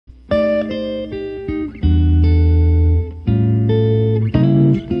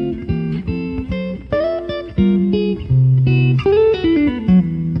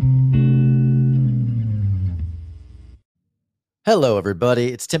Hello,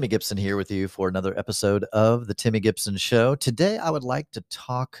 everybody. It's Timmy Gibson here with you for another episode of The Timmy Gibson Show. Today, I would like to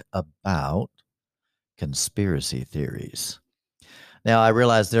talk about conspiracy theories. Now, I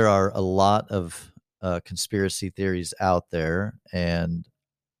realize there are a lot of conspiracy theories out there, and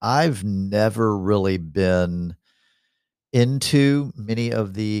I've never really been into many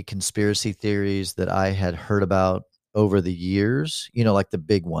of the conspiracy theories that I had heard about over the years, like the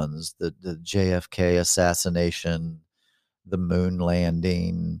big ones, the JFK assassination, the moon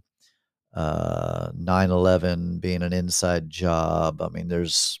landing, 9/11 being an inside job. I mean,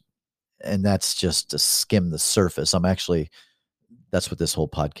 and that's just to skim the surface. That's what this whole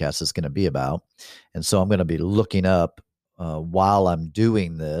podcast is going to be about. And so I'm going to be looking up while I'm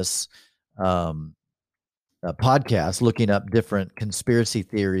doing this um, podcast, looking up different conspiracy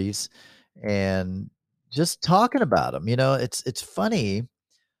theories and just talking about them. It's funny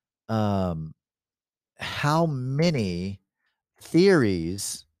um, how many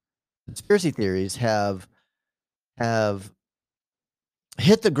theories, conspiracy theories have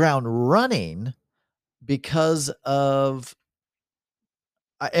hit the ground running because of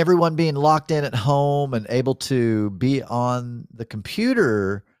everyone being locked in at home and able to be on the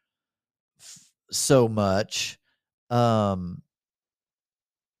computer so much. Um,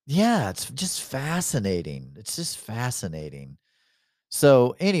 yeah, it's just fascinating. It's just fascinating.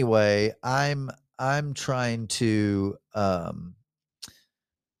 So anyway, I'm trying to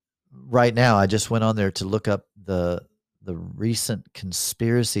right now. I just went on there to look up the recent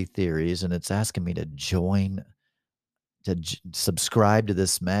conspiracy theories, and it's asking me to subscribe to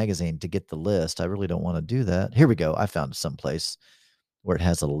this magazine to get the list. I really don't want to do that. Here we go. I found someplace where it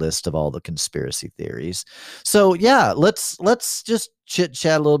has a list of all the conspiracy theories. So yeah, let's just chit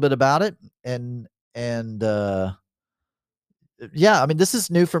chat a little bit about it. And yeah, I mean, this is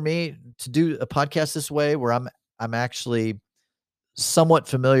new for me to do a podcast this way, where I'm actually somewhat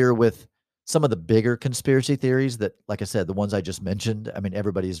familiar with some of the bigger conspiracy theories that, like I said, the ones I just mentioned. I mean,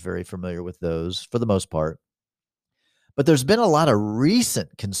 everybody's very familiar with those for the most part. But there's been a lot of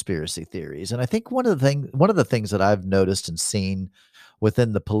recent conspiracy theories, and I think one of the things that I've noticed and seen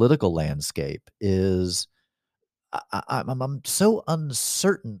within the political landscape is I'm so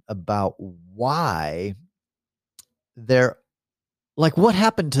uncertain about why they're like, what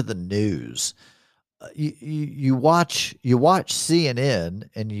happened to the news? You watch CNN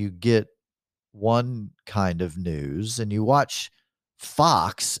and you get one kind of news, and you watch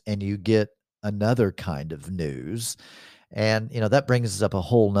Fox and you get another kind of news. And that brings up a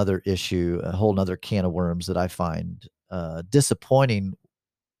whole nother issue, a whole nother can of worms that I find disappointing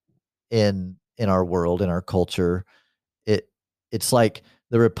in our world, in our culture. It's like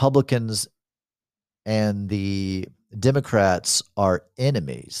the Republicans and the Democrats are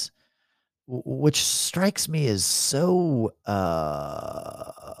enemies, which strikes me as so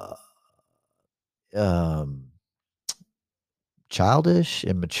um, childish,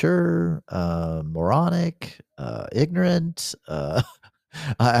 immature, moronic, ignorant.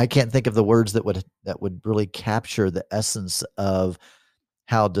 I can't think of the words that would really capture the essence of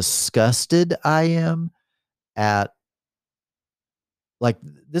how disgusted I am at, like,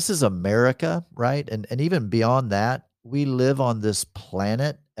 this is America, right? And even beyond that, we live on this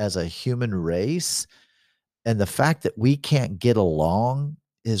planet as a human race, and the fact that we can't get along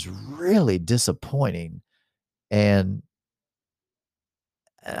is really disappointing. And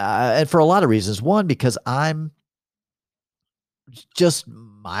and for a lot of reasons. One, because I'm just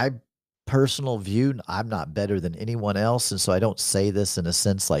my personal view. I'm not better than anyone else. And so I don't say this in a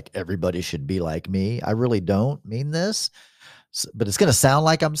sense like everybody should be like me. I really don't mean this, but it's going to sound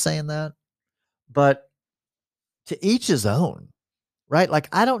like I'm saying that. But to each his own, right? Like,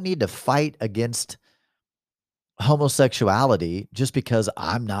 I don't need to fight against homosexuality just because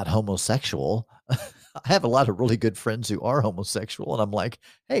I'm not homosexual. I have a lot of really good friends who are homosexual, and I'm like,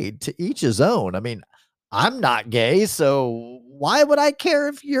 hey, to each his own. I mean, I'm not gay, so why would I care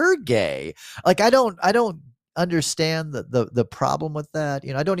if you're gay? Like, I don't understand the problem with that.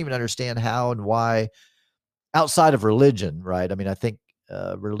 I don't even understand how and why, outside of religion, right? I mean, I think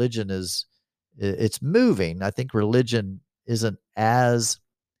religion it's moving. I think religion isn't as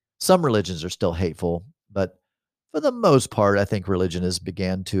some religions are still hateful, but for the most part, I think religion has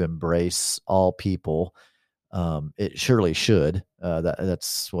began to embrace all people. It surely should.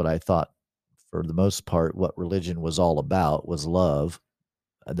 That's what I thought. For the most part, what religion was all about was love.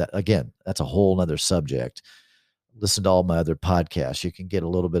 That, again, that's a whole nother subject. Listen to all my other podcasts. You can get a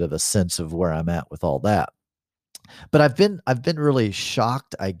little bit of a sense of where I'm at with all that. But I've been really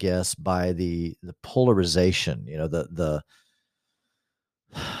shocked, I guess, by the polarization.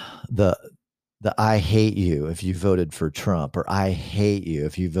 The the I hate you if you voted for Trump, or I hate you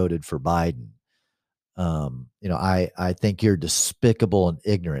if you voted for Biden. I think you're despicable and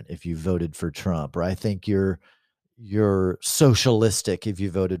ignorant if you voted for Trump, or I think you're socialistic if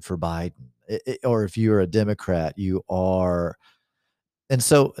you voted for Biden, or if you're a Democrat, you are. And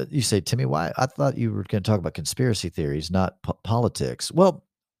so you say, Timmy, why? I thought you were going to talk about conspiracy theories, not politics. Well,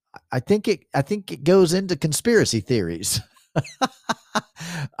 I think it goes into conspiracy theories.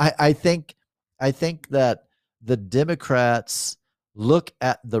 I I think that the Democrats look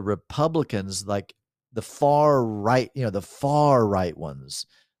at the Republicans like the far right, the far right ones,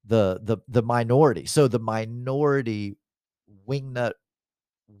 the minority. So the minority wingnut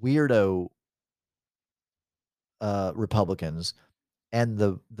weirdo Republicans, and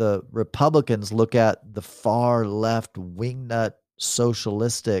the Republicans look at the far left wingnut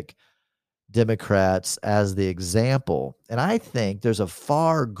socialistic Democrats as the example. And I think there's a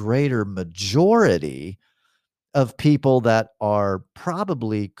far greater majority of people that are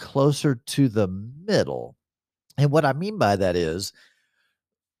probably closer to the middle. And what I mean by that is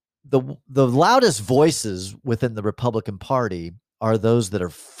the loudest voices within the Republican Party are those that are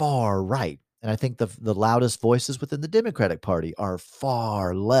far right. And I think the loudest voices within the Democratic Party are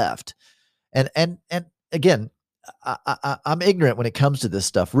far left. And again, I'm ignorant when it comes to this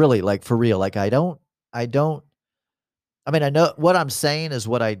stuff, really, like for real. Like I mean, I know what I'm saying is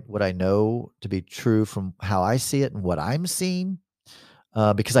what I know to be true from how I see it and what I'm seeing.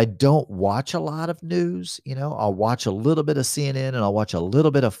 Because I don't watch a lot of news. I'll watch a little bit of CNN and I'll watch a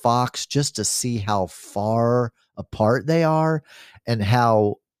little bit of Fox just to see how far apart they are and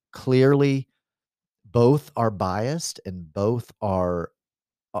how clearly both are biased and both are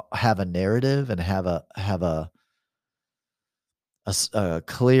have a narrative and have a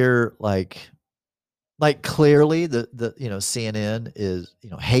clear like clearly the CNN is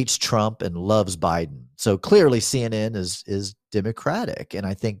hates Trump and loves Biden. So clearly CNN is Democratic, and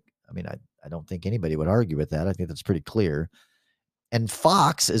I don't think anybody would argue with that. I think that's pretty clear. And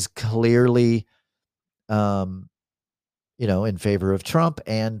Fox is clearly in favor of Trump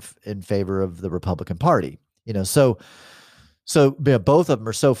and in favor of the Republican Party. So both of them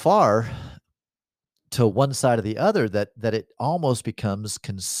are so far to one side or the other that it almost becomes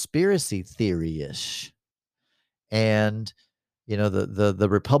conspiracy theory-ish. And the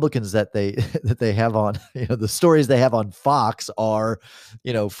Republicans that they that they have on the stories they have on Fox are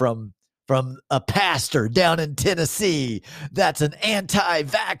from a pastor down in Tennessee that's an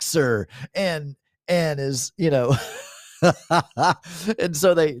anti-vaxxer and is and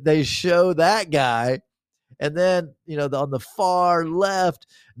so they show that guy. And then, on the far left,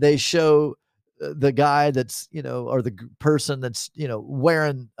 they show the guy that's, or the person that's,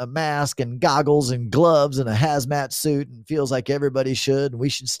 wearing a mask and goggles and gloves and a hazmat suit and feels like everybody should. And we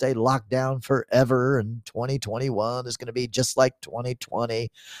should stay locked down forever. And 2021 is going to be just like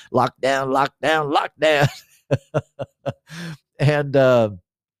 2020. Lockdown, lockdown, lockdown. And,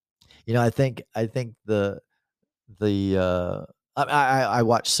 I think I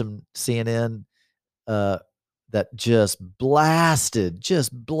watched some CNN that just blasted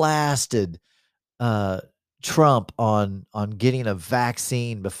Trump on getting a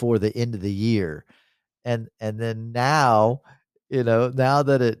vaccine before the end of the year, and then now now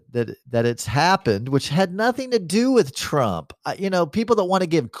that it's happened, which had nothing to do with Trump. People that want to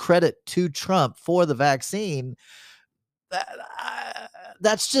give credit to Trump for the vaccine,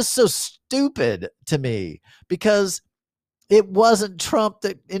 that's just so stupid to me, because it wasn't Trump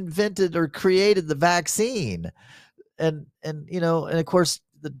that invented or created the vaccine. And of course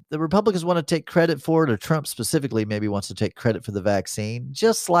the Republicans want to take credit for it, or Trump specifically maybe wants to take credit for the vaccine,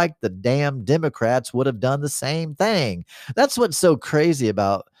 just like the damn Democrats would have done the same thing. That's what's so crazy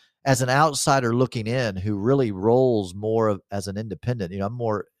about, as an outsider looking in, who really rolls more as an independent. I'm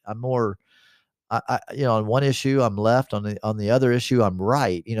more on one issue I'm left, on the other issue I'm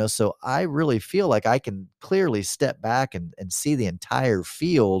right. So I really feel like I can clearly step back and see the entire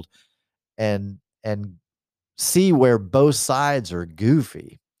field and see where both sides are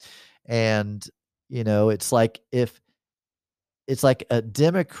goofy. And it's like a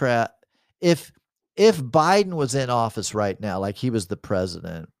Democrat, if Biden was in office right now, like he was the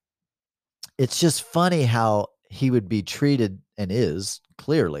president, it's just funny how he would be treated, and is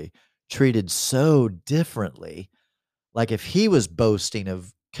clearly treated so differently. Like if he was boasting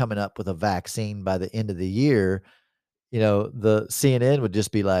of coming up with a vaccine by the end of the year, the CNN would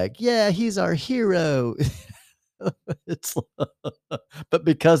just be like, yeah, he's our hero. But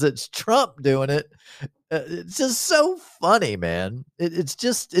because it's Trump doing it, it's just so funny, man. It's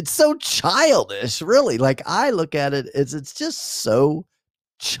so childish, really. Like I look at it, it's just so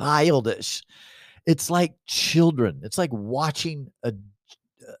childish. It's like children. It's like watching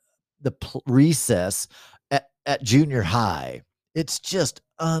recess at junior high. It's just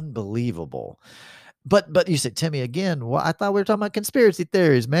unbelievable. But you said, Timmy, again, well, I thought we were talking about conspiracy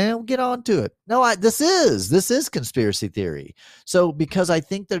theories, man. We'll get on to it. No, this is conspiracy theory. So because I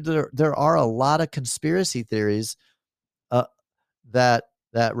think that there are a lot of conspiracy theories uh, that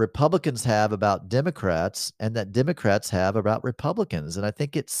Republicans have about Democrats and that Democrats have about Republicans, and I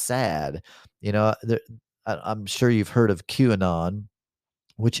think it's sad. I'm sure you've heard of QAnon,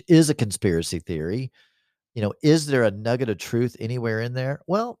 which is a conspiracy theory. Is there a nugget of truth anywhere in there?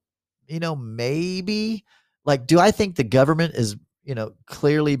 Well, maybe. Like, do I think the government is,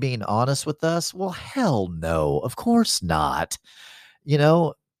 clearly being honest with us? Well, hell no. Of course not. You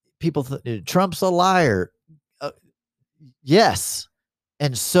know, people, Trump's a liar. Uh, yes.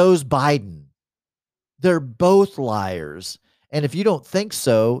 And so's Biden. They're both liars. And if you don't think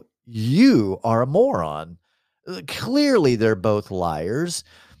so, you are a moron. Clearly, they're both liars.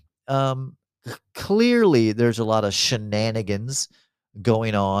 Um, Clearly, there's a lot of shenanigans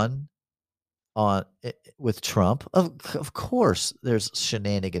going on with Trump. Of course, there's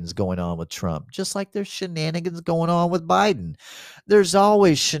shenanigans going on with Trump, just like there's shenanigans going on with Biden. There's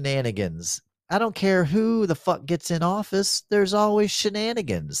always shenanigans. I don't care who the fuck gets in office. There's always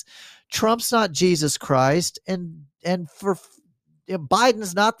shenanigans. Trump's not Jesus Christ, and for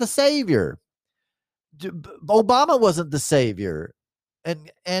Biden's not the savior. Obama wasn't the savior,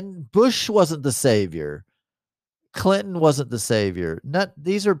 and Bush wasn't the savior. Clinton wasn't the savior.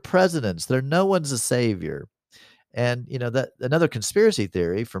 These are presidents. No one's a savior. And that another conspiracy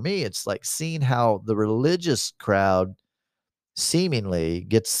theory for me, it's like seeing how the religious crowd seemingly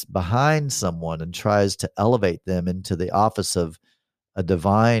gets behind someone and tries to elevate them into the office of a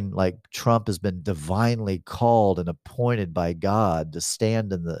divine, like Trump has been divinely called and appointed by God to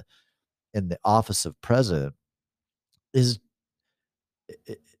stand in the office of president is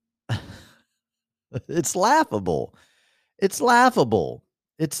it's laughable. It's laughable.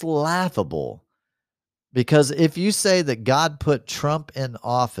 It's laughable. Because if you say that God put Trump in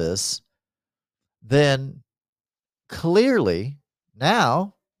office, then clearly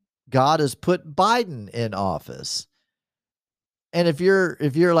now God has put Biden in office. And if you're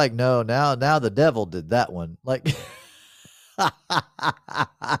like, no, now the devil did that one. Like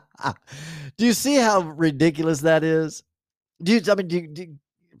do you see how ridiculous that is?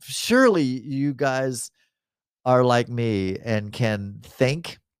 Surely you guys are like me and can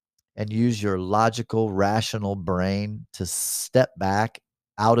think and use your logical, rational brain to step back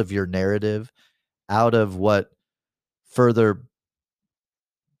out of your narrative, out of what further,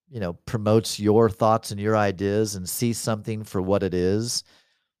 promotes your thoughts and your ideas and see something for what it is.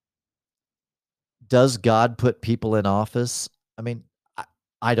 Does God put people in office? I mean,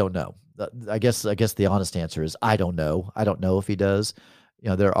 I don't know. I guess the honest answer is I don't know. I don't know if he does.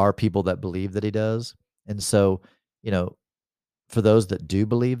 There are people that believe that he does. And so, you know, for those that do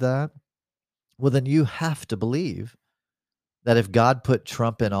believe that, well, then you have to believe that if God put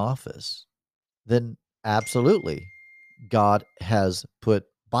Trump in office, then absolutely God has put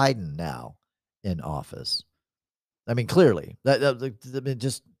Biden now in office. I mean, clearly, I mean,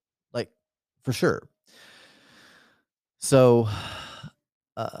 just like for sure. So,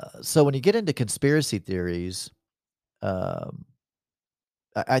 so when you get into conspiracy theories, um,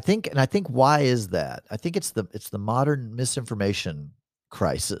 I think why is that? I think it's the modern misinformation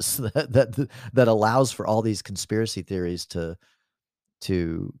crisis that allows for all these conspiracy theories to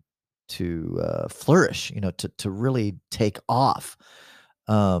flourish, to really take off.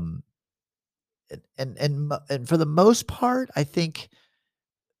 Um, and for the most part, I think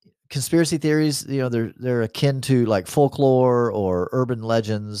conspiracy theories, they're akin to like folklore or urban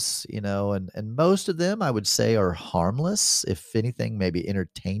legends, and most of them I would say are harmless, if anything, maybe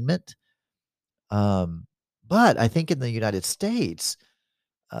entertainment. Um, but I think in the United States,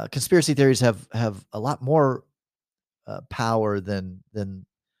 conspiracy theories have a lot more power than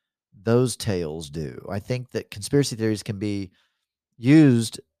those tales do. I think that conspiracy theories can be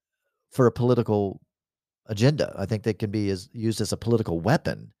used for a political agenda. I think they can be used as a political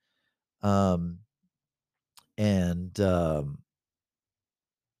weapon. Um, and you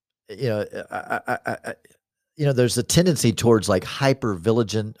know, there's a tendency towards like hyper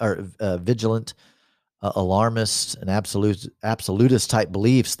vigilant or vigilant, alarmist, and absolutist type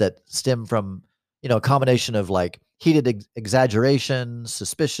beliefs that stem from a combination of like heated exaggeration,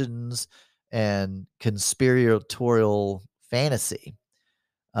 suspicions, and conspiratorial fantasy.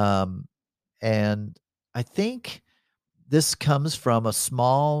 Um, and I think this comes from a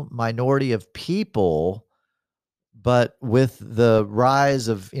small minority of people But with the rise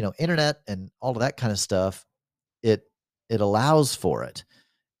of, internet and all of that kind of stuff, it it allows for it.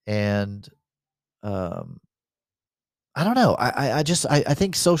 And um I don't know. I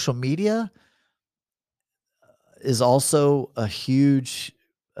think social media is also a huge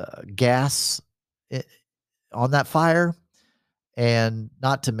gas i- on that fire, and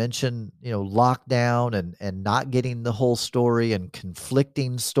not to mention, lockdown and not getting the whole story and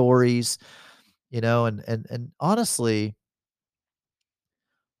conflicting stories, and honestly,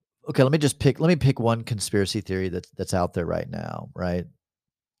 okay, let me pick one conspiracy theory that's out there right now, right?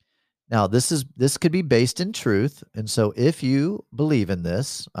 Now, this could be based in truth, and so if you believe in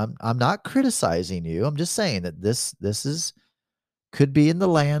this, I'm not criticizing you. I'm just saying that this is could be in the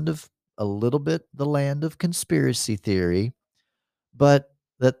land of a little bit the land of conspiracy theory, but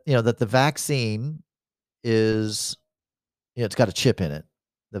that the vaccine is, it's got a chip in it.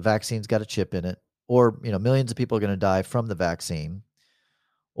 The vaccine's got a chip in it, or millions of people are going to die from the vaccine,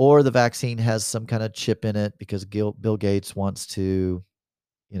 or the vaccine has some kind of chip in it because Bill Gates wants to,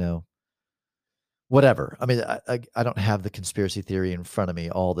 you know, whatever. I mean, I don't have the conspiracy theory in front of me,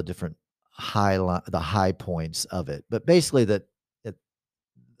 all the different the high points of it, but basically that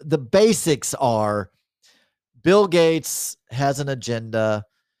the basics are Bill Gates has an agenda,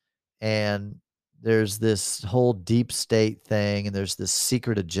 and there's this whole deep state thing, and there's this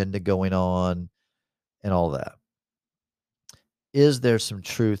secret agenda going on and all that. Is there some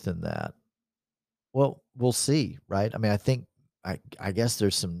truth in that? Well, we'll see, right? I mean, I guess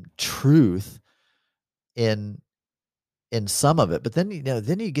there's some truth in some of it, but then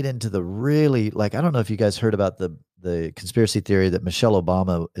then you get into the really, like, I don't know if you guys heard about the conspiracy theory that Michelle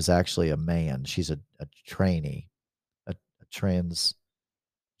Obama is actually a man. She's a trainee, a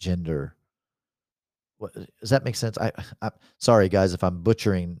transgender. What does that make sense? I sorry guys if I'm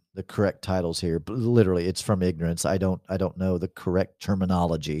butchering the correct titles here, but literally it's from ignorance. I don't know the correct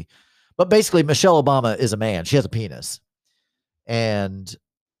terminology. But basically Michelle Obama is a man. She has a penis. And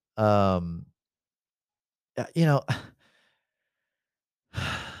um you know,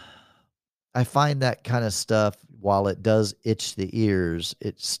 I find that kind of stuff, while it does itch the ears,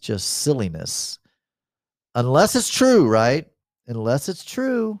 it's just silliness. Unless it's true, right? Unless it's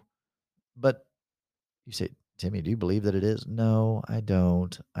true. But you say, Timmy, do you believe that it is? No, I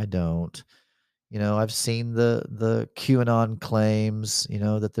don't. I don't. I've seen the QAnon claims,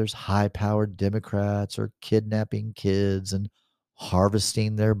 that there's high-powered Democrats are kidnapping kids and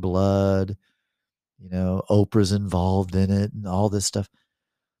harvesting their blood. Oprah's involved in it and all this stuff.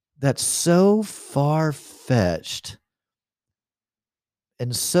 That's so far-fetched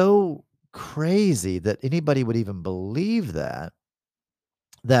and so crazy that anybody would even believe that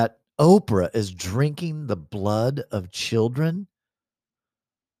Oprah is drinking the blood of children.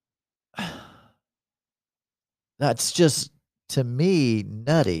 That's just, to me,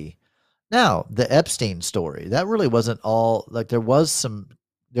 nutty. Now, the Epstein story, that really wasn't all, like, there was some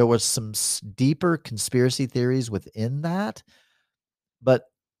deeper conspiracy theories within that, but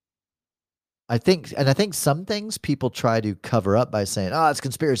I think some things people try to cover up by saying, "Oh, it's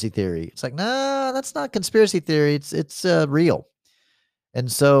conspiracy theory." It's like, "No, that's not conspiracy theory. It's real." And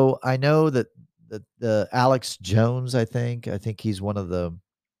so I know that the Alex Jones, I think he's one of the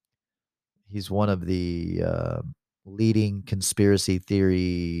leading conspiracy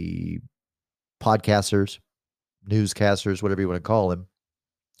theory podcasters, newscasters, whatever you want to call him.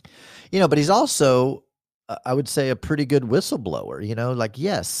 But he's also, I would say, a pretty good whistleblower. Like,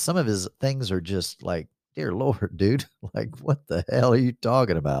 yes, some of his things are just like, dear Lord, dude, like, what the hell are you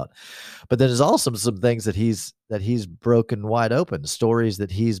talking about? But then there's also some things that he's broken wide open, stories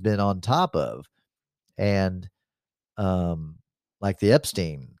that he's been on top of, and um, like the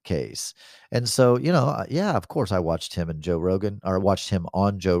Epstein case. And so, yeah, of course, I watched him and Joe Rogan, or watched him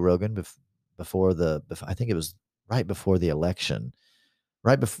on Joe Rogan I think it was right before the election,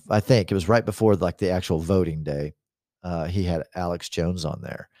 right before, I think it was right before, like, the actual voting day. He had Alex Jones on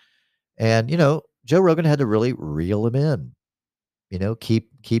there, and Joe Rogan had to really reel him in.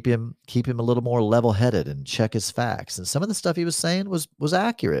 Keep him a little more level headed and check his facts. And some of the stuff he was saying was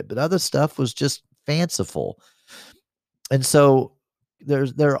accurate, but other stuff was just fanciful. And so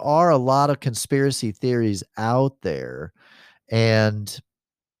there are a lot of conspiracy theories out there, and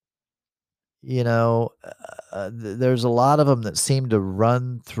there's a lot of them that seem to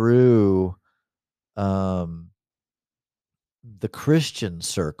run through um, the Christian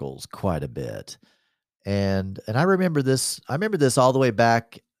circles quite a bit. And I remember this. I remember this all the way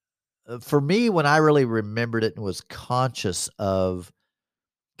back. For me, when I really remembered it and was conscious of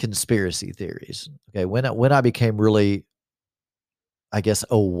conspiracy theories. Okay, when I became really, I guess,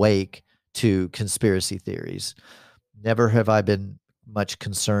 awake to conspiracy theories, Never have I been much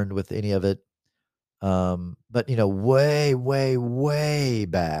concerned with any of it. But way, way, way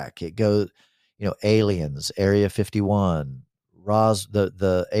back, it goes, aliens, Area 51,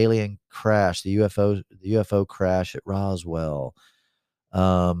 the alien crash, the UFO crash at Roswell.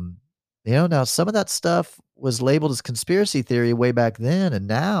 Um, now some of that stuff was labeled as conspiracy theory way back then, and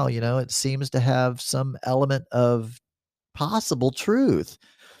now, it seems to have some element of possible truth.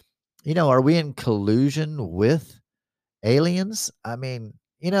 Are we in collusion with aliens? I mean,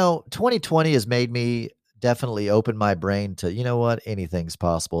 2020 has made me definitely open my brain to, what, anything's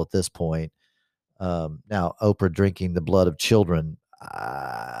possible at this point. Now, Oprah drinking the blood of children,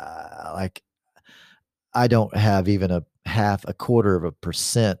 like, I don't have even a quarter of a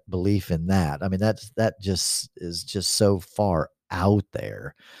percent belief in that. I mean, that just is just so far out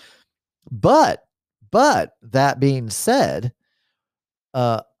there. But, that being said,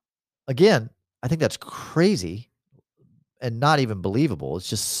 uh, again, I think that's crazy and not even believable. It's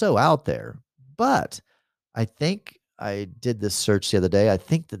just so out there. But I think I did this search the other day. I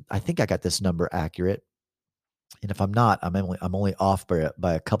think I got this number accurate. And if I'm not, I'm only off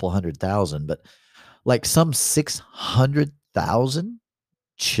by a couple 100,000, but like some 600,000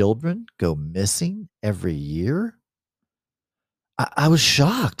 children go missing every year. I was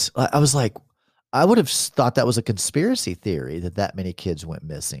shocked. I was like, I would have thought that was a conspiracy theory that many kids went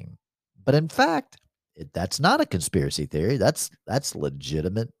missing. But in fact, that's not a conspiracy theory. That's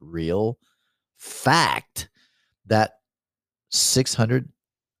legitimate, real fact that 600,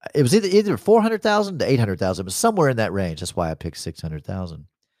 it was either 400,000 to 800,000. It was somewhere in that range. That's why I picked 600,000.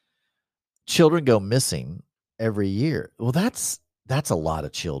 Children go missing every year. Well, that's a lot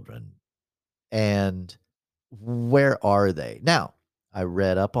of children. And where are they? Now, I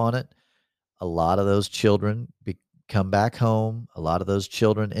read up on it. A lot of those children come back home. A lot of those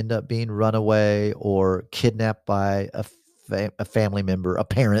children end up being run away or kidnapped by a family member, a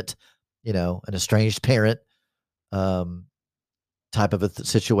parent, an estranged parent, type of a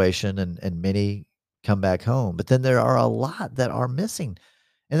situation, and many come back home. But then there are a lot that are missing.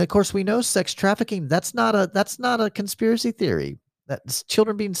 And of course, we know sex trafficking, that's not a conspiracy theory. That's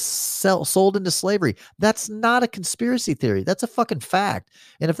children being sold into slavery. That's not a conspiracy theory. That's a fucking fact.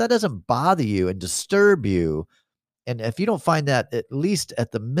 And if that doesn't bother you and disturb you, and if you don't find that at least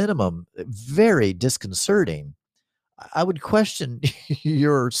at the minimum very disconcerting, I would question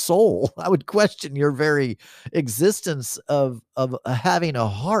your soul. I would question your very existence of having a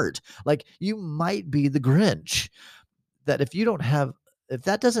heart. Like, you might be the Grinch. That if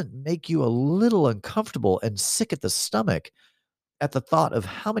that doesn't make you a little uncomfortable and sick at the stomach at the thought of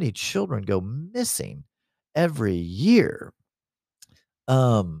how many children go missing every year.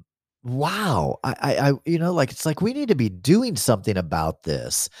 Wow. Like, it's like we need to be doing something about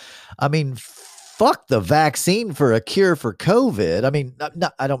this. I mean, fuck the vaccine for a cure for COVID. I mean,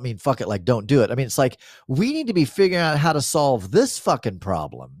 I don't mean fuck it like don't do it. I mean, it's like we need to be figuring out how to solve this fucking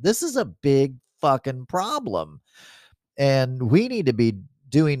problem. This is a big fucking problem. And we need to be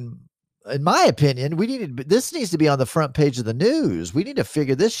doing, in my opinion, this needs to be on the front page of the news. We need to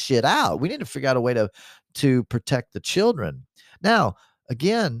figure this shit out. We need to figure out a way to protect the children. Now,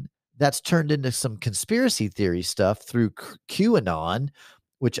 again, that's turned into some conspiracy theory stuff through QAnon,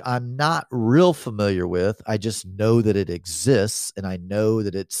 which I'm not real familiar with. I just know that it exists, and I know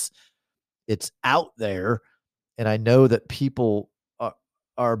that it's out there, and I know that people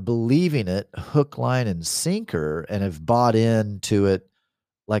are believing it hook, line, and sinker, and have bought into it,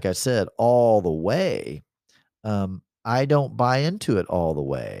 like I said, all the way. I don't buy into it all the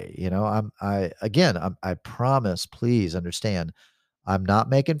way. I promise, please understand, I'm not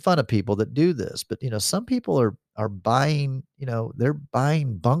making fun of people that do this, but some people are buying, they're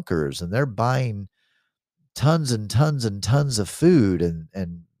buying bunkers, and they're buying tons and tons and tons of food,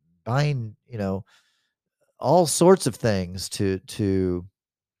 and buying, all sorts of things to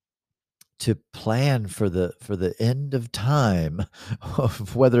plan for the end of time,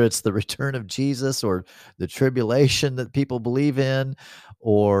 whether it's the return of Jesus or the tribulation that people believe in,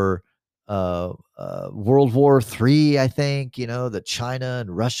 or World War III. I think that China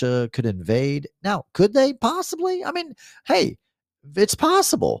and Russia could invade. Now, could they possibly? I mean, hey, it's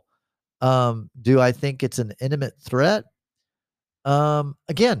possible. Do I think it's an imminent threat?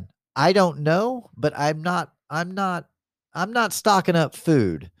 Again, I don't know, but I'm not stocking up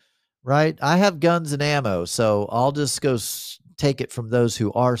food, right? I have guns and ammo, so I'll just go take it from those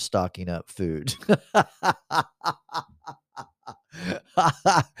who are stocking up food.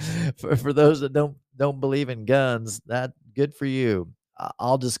 For those that don't believe in guns, that good for you.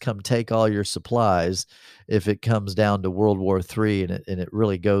 I'll just come take all your supplies if it comes down to World War III and it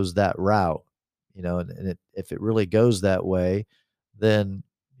really goes that route. and if it really goes that way, then,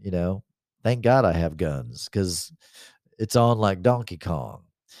 thank God I have guns because it's on like Donkey Kong.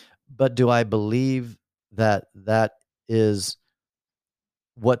 But do I believe that that is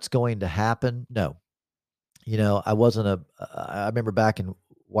what's going to happen? No. I wasn't I remember back in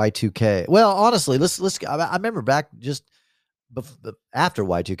Y2K. Well, honestly, I remember back just after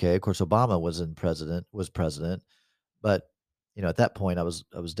Y2K, of course, Obama was president, but at that point, I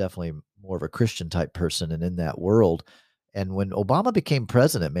was definitely more of a Christian type person, and in that world. And when Obama became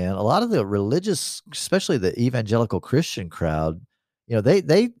president, man, a lot of the religious, especially the evangelical Christian crowd,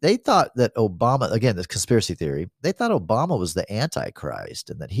 they thought that Obama, again, this conspiracy theory, they thought Obama was the Antichrist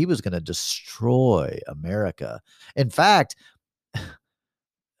and that he was going to destroy America. In fact,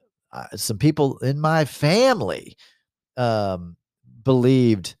 some people in my family um,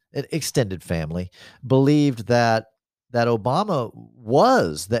 believed, extended family, believed that Obama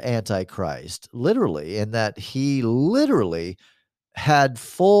was the Antichrist, literally, and that he literally had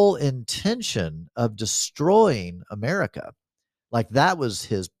full intention of destroying America. Like that was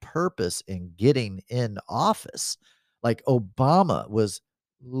his purpose in getting in office. Like Obama was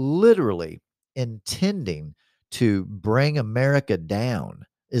literally intending to bring America down,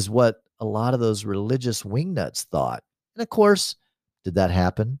 is what a lot of those religious wingnuts thought. And of course, did that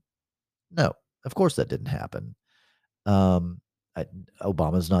happen? No, of course that didn't happen. Um, I,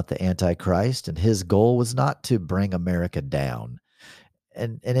 Obama's not the Antichrist, and his goal was not to bring America down.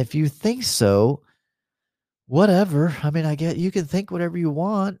 And if you think so, whatever. I mean, I get you can think whatever you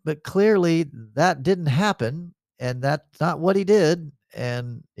want, but clearly that didn't happen, and that's not what he did.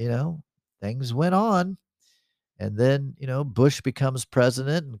 And things went on, and then Bush becomes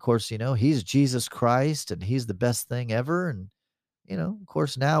president, and of course he's Jesus Christ, and he's the best thing ever, and of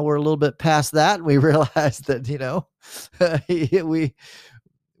course, now we're a little bit past that. And we realize that,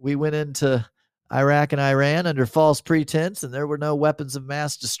 we went into Iraq and Iran under false pretense, and there were no weapons of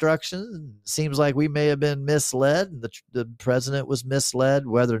mass destruction. And it seems like we may have been misled, and the president was misled,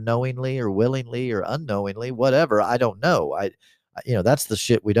 whether knowingly or willingly or unknowingly, whatever. I don't know. That's the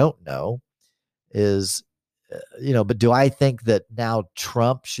shit we don't know is, but do I think that now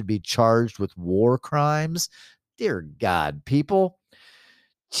Trump should be charged with war crimes? Dear God, people.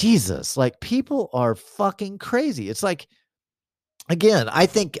 Jesus, like people are fucking crazy. It's like, again, I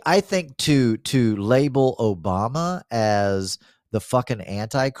think to label Obama as the fucking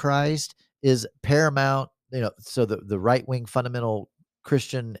Antichrist is paramount. So the right wing fundamental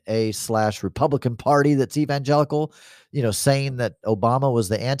Christian /Republican party that's evangelical, saying that Obama was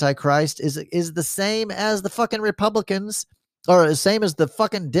the Antichrist is the same as the fucking Republicans, or the same as the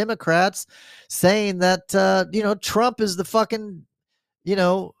fucking Democrats saying that Trump is the fucking you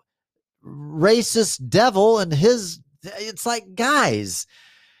know, racist devil and it's like, guys,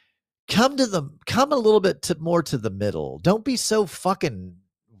 come a little bit more to the middle. Don't be so fucking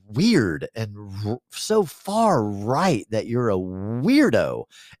weird and so far right that you're a weirdo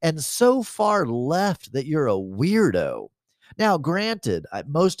and so far left that you're a weirdo. Now, granted,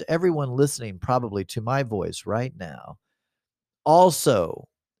 most everyone listening probably to my voice right now also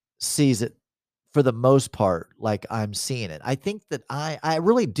sees it for the most part like I'm seeing it. I think that I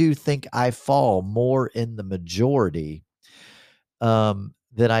really do think I fall more in the majority than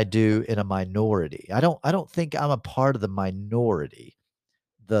I do in a minority. I don't think I'm a part of the minority,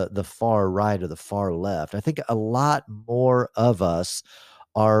 the far right or the far left. I think a lot more of us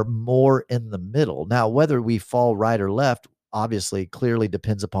are more in the middle. Now, whether we fall right or left obviously clearly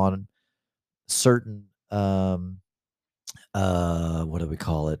depends upon certain what do we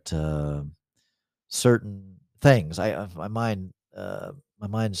call it? Certain things. My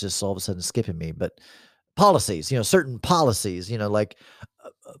mind's just all of a sudden skipping me, but policies, certain policies, like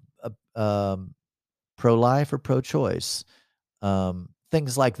pro-life or pro-choice,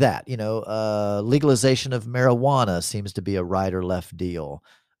 things like that. Legalization of marijuana seems to be a right or left deal.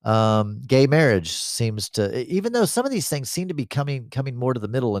 Gay marriage seems to, even though some of these things seem to be coming more to the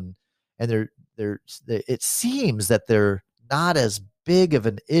middle, and it seems that they're not as big of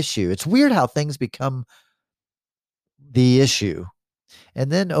an issue. It's weird how things become the issue,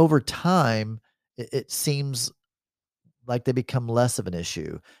 and then over time, it seems like they become less of an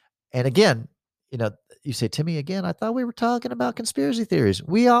issue. And again, you say, Timmy, again, I thought we were talking about conspiracy theories.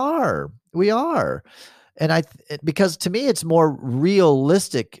 We are. And because to me, it's more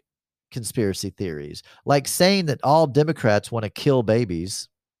realistic conspiracy theories, like saying that all Democrats want to kill babies.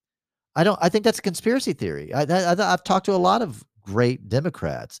 I think that's a conspiracy theory. I've talked to a lot of great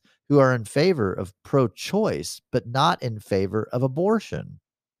Democrats who are in favor of pro-choice, but not in favor of abortion.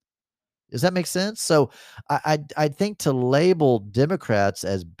 Does that make sense? So I think to label Democrats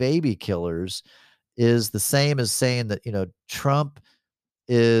as baby killers is the same as saying that, Trump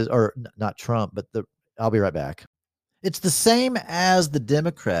is, or not Trump, but I'll be right back. It's the same as the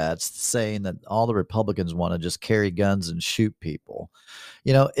Democrats saying that all the Republicans want to just carry guns and shoot people.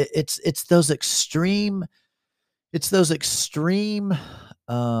 It's those extreme, it's those extreme,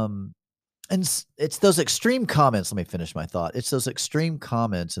 um, it's those extreme comments. Let me finish my thought. It's those extreme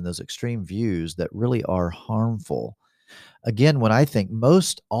comments and those extreme views that really are harmful. Again, when I think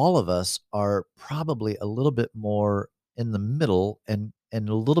most all of us are probably a little bit more in the middle and a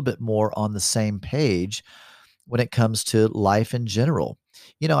little bit more on the same page when it comes to life in general.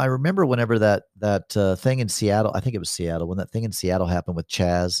 I remember whenever that thing in Seattle, I think it was Seattle, when that thing in Seattle happened with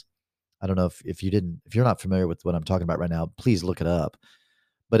Chaz. I don't know if you're not familiar with what I'm talking about right now, please look it up.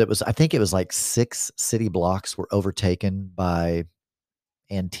 But I think it was like 6 city blocks were overtaken by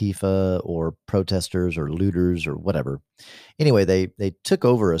Antifa or protesters or looters or whatever. Anyway, they took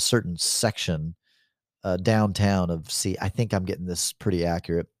over a certain section downtown I think I'm getting this pretty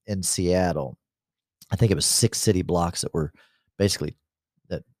accurate, in Seattle. I think it was 6 city blocks that were basically,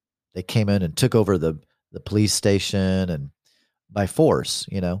 that they came in and took over the police station and by force,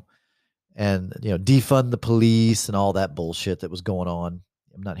 and defund the police and all that bullshit that was going on.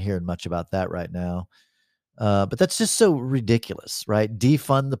 I'm not hearing much about that right now. But that's just so ridiculous, right?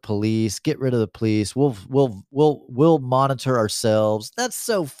 Defund the police, get rid of the police. We'll monitor ourselves. That's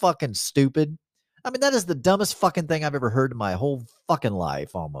so fucking stupid. I mean, that is the dumbest fucking thing I've ever heard in my whole fucking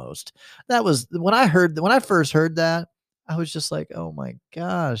life, almost. That was when I first heard that, I was just like, oh my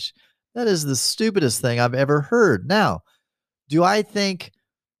gosh, that is the stupidest thing I've ever heard. Now, do I think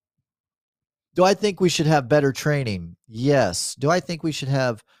we should have better training? Yes. Do I think we should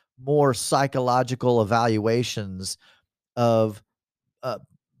have more psychological evaluations of uh,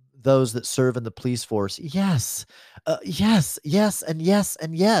 those that serve in the police force? Yes. Yes, yes, and yes,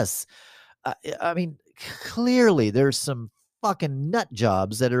 and yes. I mean, clearly there's some fucking nut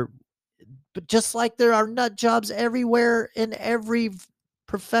jobs that are, but just like there are nut jobs everywhere in every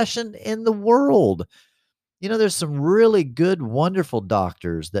profession in the world. There's some really good, wonderful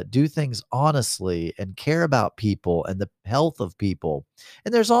doctors that do things honestly and care about people and the health of people.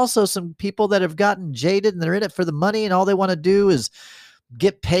 And there's also some people that have gotten jaded and they're in it for the money and all they want to do is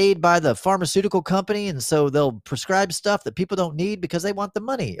get paid by the pharmaceutical company. And so they'll prescribe stuff that people don't need because they want the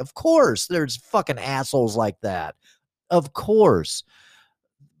money. Of course, there's fucking assholes like that. Of course.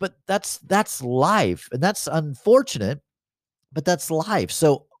 But that's life. And that's unfortunate, but that's life.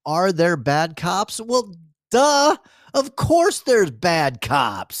 So are there bad cops? Well, duh. Of course there's bad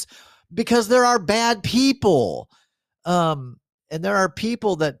cops because there are bad people. And there are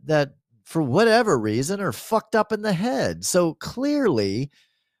people that for whatever reason are fucked up in the head. So clearly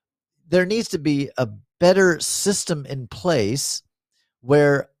there needs to be a better system in place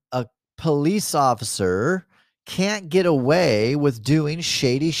where a police officer can't get away with doing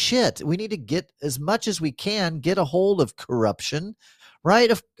shady shit. We need to get as much as we can, get a hold of corruption, right?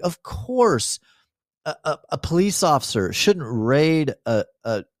 Of course, a police officer shouldn't raid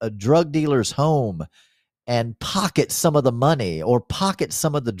a drug dealer's home and pocket some of the money or pocket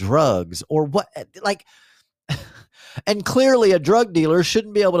some of the drugs or what, like, and clearly a drug dealer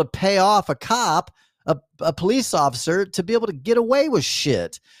shouldn't be able to pay off a cop, a police officer, to be able to get away with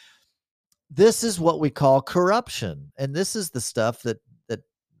shit. This is what we call corruption. And this is the stuff that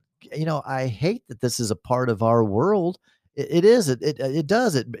I hate that this is a part of our world. It is. It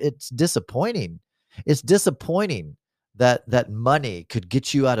does. It's disappointing. It's disappointing that money could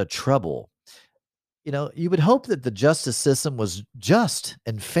get you out of trouble. You would hope that the justice system was just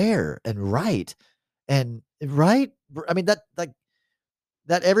and fair and right. And right. I mean, that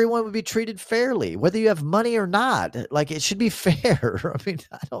everyone would be treated fairly, whether you have money or not. Like, it should be fair. I mean,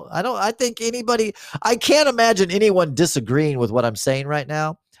 I think I can't imagine anyone disagreeing with what I'm saying right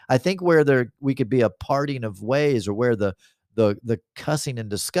now. I think where we could be a parting of ways, or where the cussing and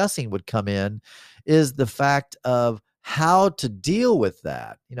discussing would come in, is the fact of how to deal with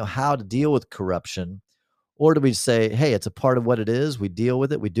that, how to deal with corruption. Or do we say, hey, it's a part of what it is. We deal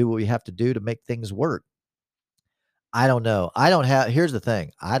with it. We do what we have to do to make things work. I don't know. Here's the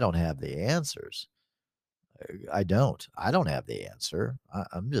thing. I don't have the answers. I don't have the answer.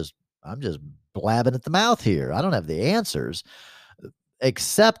 I'm just blabbing at the mouth here. I don't have the answers,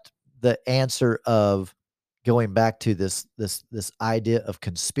 except the answer of going back to this idea of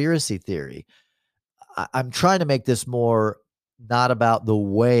conspiracy theory. I'm trying to make this more not about the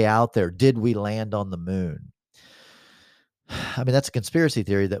way out there. Did we land on the moon? I mean, that's a conspiracy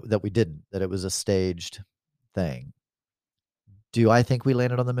theory that we didn't, that it was a staged thing. Do I think we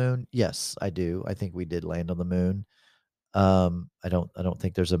landed on the moon? Yes, I do. I think we did land on the moon. I don't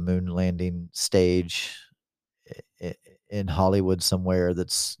think there's a moon landing stage i- in Hollywood somewhere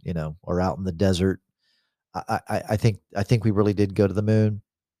that's, or out in the desert. I think we really did go to the moon.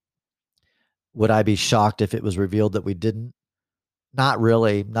 Would I be shocked if it was revealed that we didn't? Not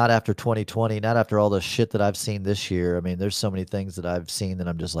really. Not after 2020. Not after all the shit that I've seen this year. I mean, there's so many things that I've seen that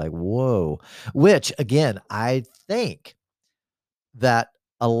I'm just like, whoa. Which again, I think that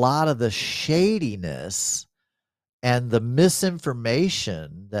a lot of the shadiness and the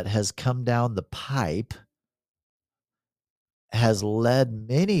misinformation that has come down the pipe has led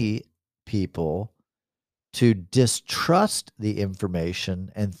many people to distrust the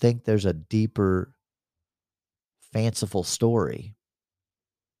information and think there's a deeper, fanciful story.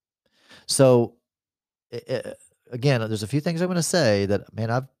 So, again, there's a few things I'm going to say that, man,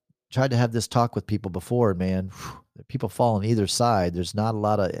 I've tried to have this talk with people before, and man, people fall on either side. There's not a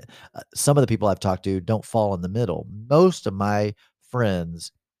lot of, some of the people I've talked to don't fall in the middle. Most of my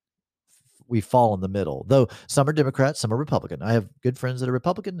friends, we fall in the middle, though some are Democrat, some are Republican. I have good friends that are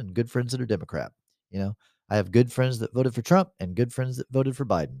Republican and good friends that are Democrat. You know, I have good friends that voted for Trump and good friends that voted for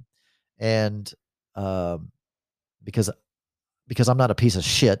Biden. And um, because I'm not a piece of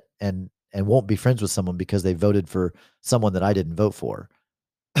shit and won't be friends with someone because they voted for someone that I didn't vote for.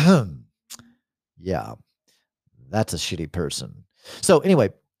 Yeah, that's a shitty person. So anyway,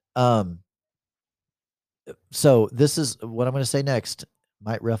 um, so this is what I'm going to say next.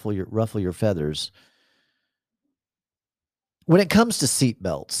 Might ruffle your feathers. When it comes to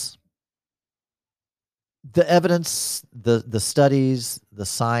seatbelts, the evidence, the studies, the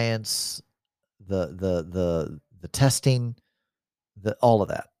science, the testing, all of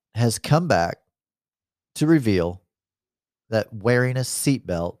that has come back to reveal that wearing a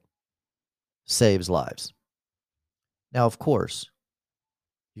seatbelt saves lives. Now, of course,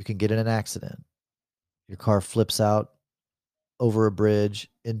 you can get in an accident. Your car flips out over a bridge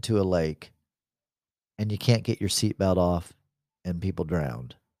into a lake, and you can't get your seatbelt off, and people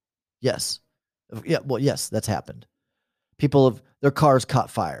drowned. Yes. Yeah, well, yes, that's happened. People have their cars caught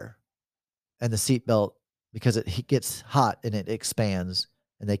fire, and the seatbelt, because it gets hot and it expands,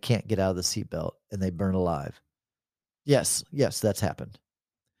 and they can't get out of the seatbelt and they burn alive. Yes, that's happened.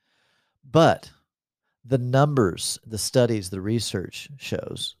 But the numbers, the studies, the research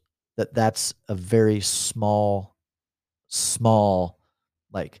shows that that's a very small,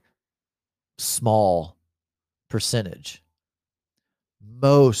 like small percentage.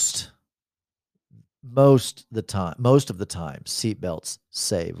 Most most of the time, seatbelts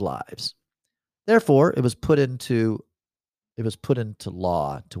save lives. Therefore, it was put into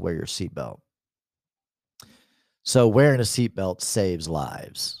law to wear your seatbelt. So wearing a seatbelt saves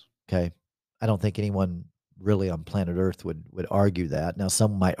lives. Okay. I don't think anyone really on planet Earth would argue that. Now,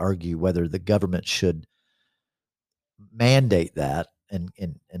 some might argue whether the government should mandate that and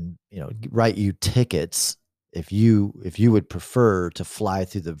write you tickets if you would prefer to fly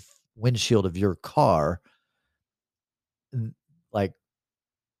through the windshield of your car. Like,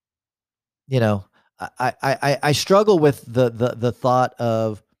 you know, I struggle with the thought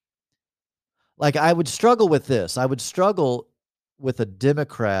of, like, I would struggle with this. I would struggle with a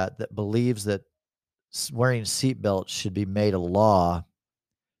Democrat that believes that wearing seatbelts should be made a law,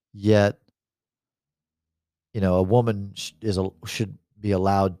 yet, a woman should be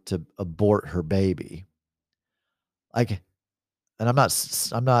allowed to abort her baby. Like, and I'm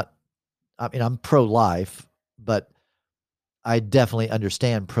not. I mean, I'm pro-life, but I definitely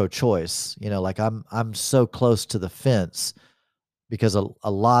understand pro-choice. Like, I'm so close to the fence because a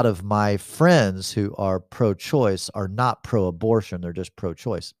lot of my friends who are pro-choice are not pro-abortion; they're just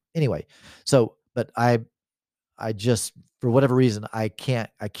pro-choice. Anyway, so but I just, for whatever reason, I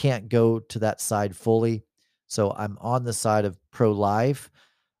can't go to that side fully. So I'm on the side of pro-life,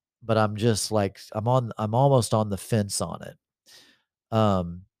 but I'm just like I'm almost on the fence on it.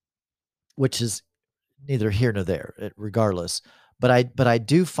 Um, which is neither here nor there, regardless. But I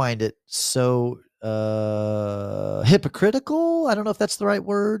do find it so hypocritical. I don't know if that's the right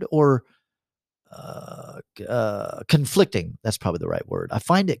word, or conflicting. That's probably the right word. I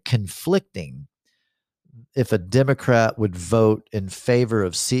find it conflicting if a Democrat would vote in favor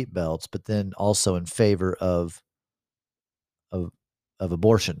of seatbelts, but then also in favor of of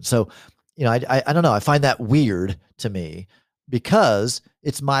abortion. So, I don't know. I find that weird to me because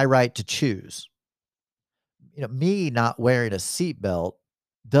it's my right to choose. Me not wearing a seatbelt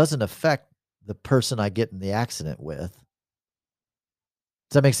doesn't affect the person I get in the accident with.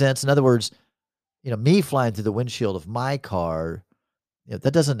 Does that make sense? In other words, me flying through the windshield of my car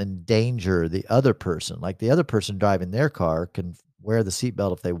that doesn't endanger the other person. Like the other person driving their car can wear the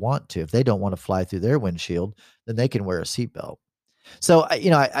seatbelt if they want to. If they don't want to fly through their windshield, then they can wear a seatbelt. So,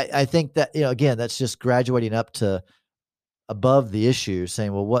 I think that, again, that's just graduating up to above the issue,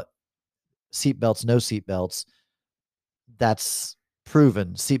 saying, well, what seatbelts, no seatbelts, that's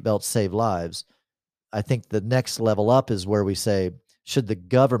proven. Seatbelts save lives. I think the next level up is where we say, should the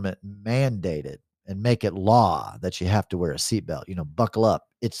government mandate it and make it law that you have to wear a seatbelt? Buckle up.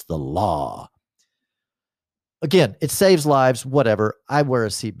 It's the law. Again, it saves lives, whatever. I wear a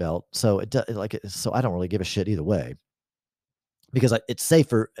seatbelt, so so I don't really give a shit either way, because it's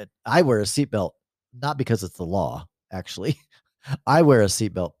safer. I wear a seatbelt not because it's the law, actually. I wear a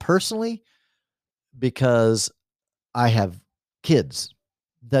seatbelt personally because I have kids.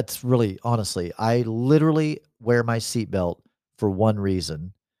 That's really, honestly, I literally wear my seatbelt for one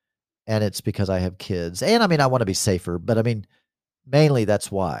reason, and it's because I have kids. And I mean, I want to be safer, but I mean, mainly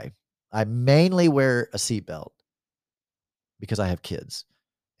that's why. I mainly wear a seatbelt because I have kids.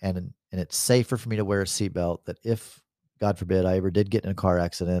 And it's safer for me to wear a seatbelt, that if, God forbid, I ever did get in a car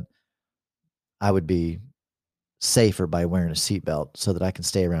accident, I would be safer by wearing a seatbelt so that I can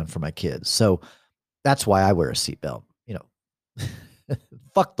stay around for my kids. So that's why I wear a seatbelt.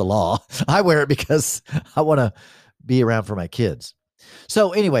 Fuck the law. I wear it because I want to be around for my kids.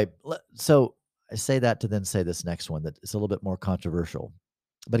 So anyway, so I say that to then say this next one that is a little bit more controversial.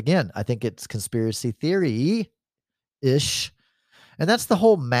 But again, I think it's conspiracy theory-ish. And that's the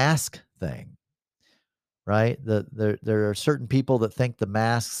whole mask thing, right? There are certain people that think the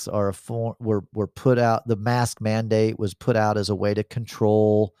masks are were put out. The mask mandate was put out as a way to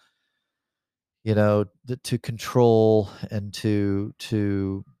control, to control and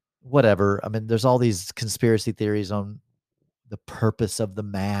to whatever. I mean, there's all these conspiracy theories on the purpose of the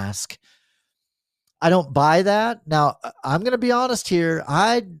mask. I don't buy that. Now, I'm going to be honest here.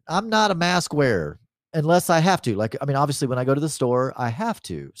 I'm not a mask wearer unless I have to. Like, I mean, obviously when I go to the store, I have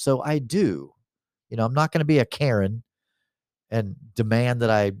to. So I do. I'm not going to be a Karen and demand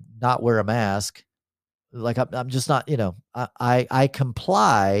that I not wear a mask. Like, I'm just not, I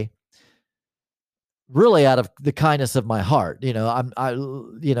comply really out of the kindness of my heart. If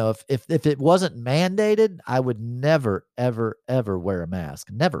it wasn't mandated, I would never, ever, ever wear a mask.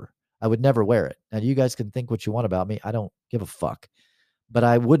 Never. I would never wear it. Now, you guys can think what you want about me. I don't give a fuck. But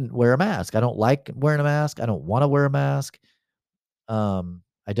I wouldn't wear a mask. I don't like wearing a mask. I don't want to wear a mask. I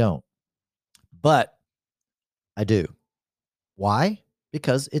don't. But I do. Why?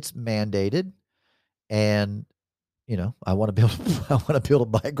 Because it's mandated, and I want to be able to, I want to be able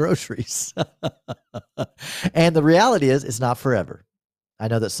to buy groceries. And the reality is, it's not forever. I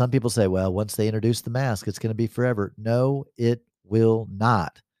know that some people say, well, once they introduce the mask, it's going to be forever. No, it will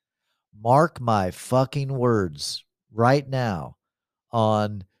not. Mark my fucking words right now.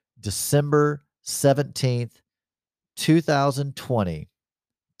 On December 17th, 2020,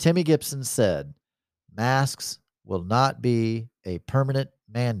 Timmy Gibson said, masks will not be a permanent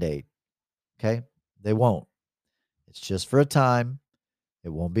mandate. Okay? They won't. It's just for a time. It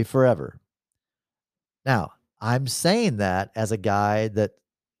won't be forever. Now, I'm saying that as a guy that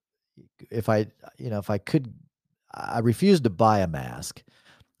if I could, I refuse to buy a mask.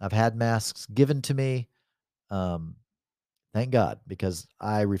 I've had masks given to me. Thank God, because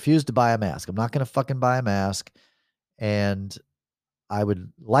I refuse to buy a mask. I'm not going to fucking buy a mask. And I would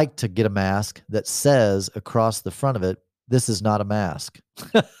like to get a mask that says across the front of it, this is not a mask.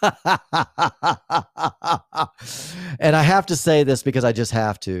 And I have to say this because I just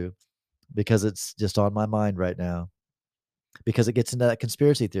have to, because it's just on my mind right now, because it gets into that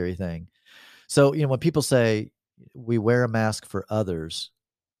conspiracy theory thing. So, when people say we wear a mask for others,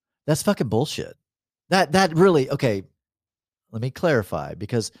 that's fucking bullshit. That really, okay, let me clarify,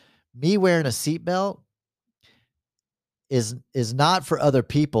 because me wearing a seatbelt is not for other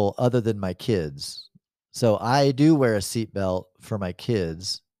people other than my kids. So I do wear a seatbelt for my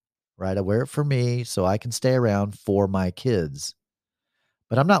kids, right? I wear it for me so I can stay around for my kids.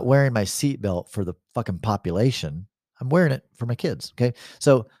 But I'm not wearing my seatbelt for the fucking population. I'm wearing it for my kids, okay?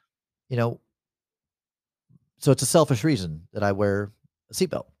 So, so it's a selfish reason that I wear a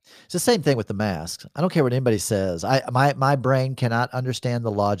seatbelt. It's the same thing with the masks. I don't care what anybody says. My brain cannot understand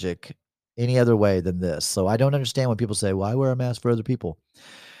the logic any other way than this. So I don't understand when people say, well, I wear a mask for other people.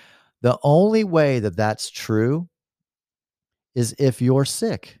 The only way that that's true is if you're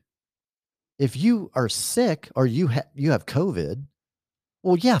sick. If you are sick or you have COVID,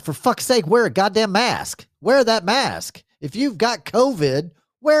 well, yeah, for fuck's sake, wear a goddamn mask. Wear that mask. If you've got COVID,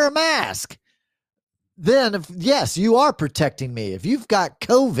 wear a mask. Then, yes, you are protecting me. If you've got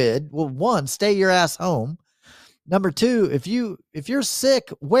COVID, well, one, stay your ass home. Number two, if you're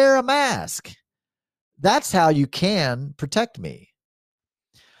sick, wear a mask. That's how you can protect me.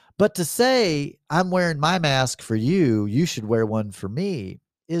 But to say I'm wearing my mask for you, you should wear one for me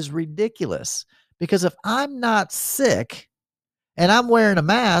is ridiculous. Because if I'm not sick and I'm wearing a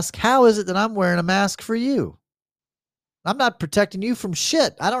mask, how is it that I'm wearing a mask for you? I'm not protecting you from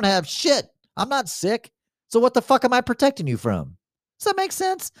shit. I don't have shit. I'm not sick. So what the fuck am I protecting you from? Does that make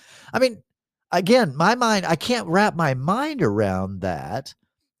sense? I mean, again, my mind, I can't wrap my mind around that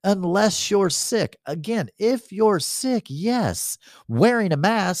unless you're sick. Again, if you're sick, yes, wearing a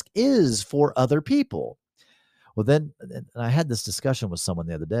mask is for other people. Well, then I had this discussion with someone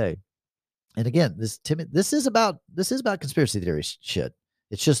the other day. And again, this is about conspiracy theory shit.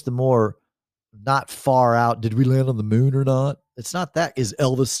 It's just the more not far out. Did we land on the moon or not? It's not that. Is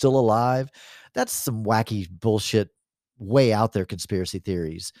Elvis still alive? That's some wacky bullshit, way out there conspiracy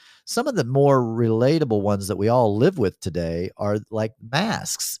theories. Some of the more relatable ones that we all live with today are like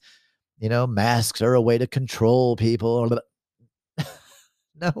masks. You know, masks are a way to control people.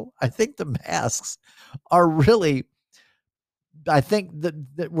 No, I think the masks are really, I think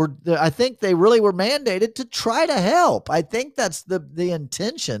they really were mandated to try to help. I think that's the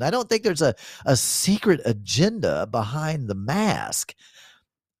intention. I don't think there's a secret agenda behind the mask.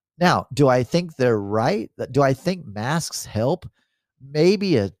 Now, do I think they're right? Do I think masks help?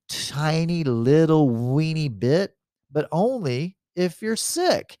 Maybe a tiny little weeny bit, but only if you're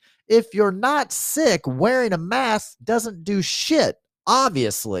sick. If you're not sick, wearing a mask doesn't do shit,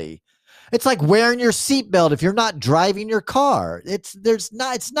 obviously. It's like wearing your seatbelt if you're not driving your car. It's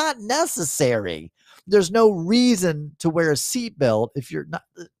not necessary. There's no reason to wear a seatbelt if you're not.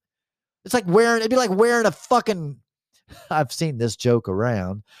 It'd be like wearing a fucking, I've seen this joke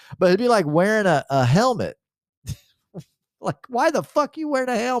around, but it'd be like wearing a helmet. Like, why the fuck you wearing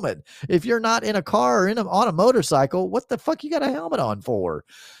a helmet? If you're not in a car or on a motorcycle, what the fuck you got a helmet on for?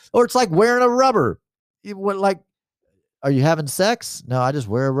 Or it's like wearing a rubber. Are you having sex? No, I just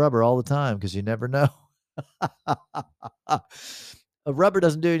wear a rubber all the time because you never know. A rubber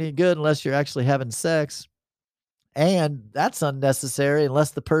doesn't do any good unless you're actually having sex. And that's unnecessary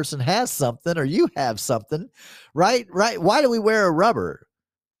unless the person has something or you have something, right? Right. Why do we wear a rubber?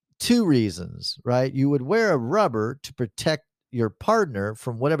 Two reasons, right? You would wear a rubber to protect your partner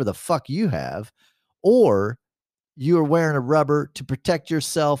from whatever the fuck you have, or you are wearing a rubber to protect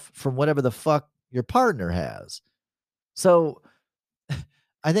yourself from whatever the fuck your partner has. So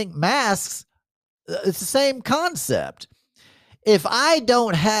I think masks, it's the same concept. If I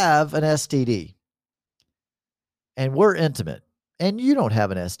don't have an STD and we're intimate and you don't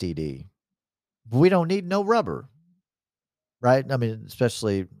have an STD, we don't need no rubber, right? I mean,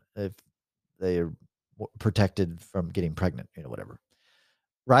 especially if they are protected from getting pregnant, whatever.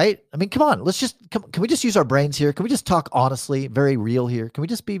 Right? I mean, come on, can we just use our brains here? Can we just talk honestly, very real here? Can we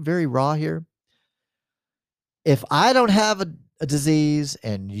just be very raw here? If I don't have a disease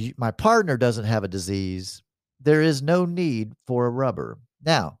and my partner doesn't have a disease, there is no need for a rubber.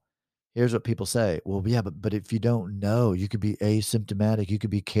 Now, here's what people say. Well, yeah, but if you don't know, you could be asymptomatic. You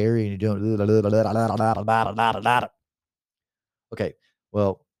could be carrying. You don't. Okay.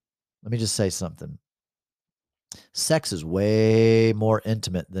 Well, let me just say something. Sex is way more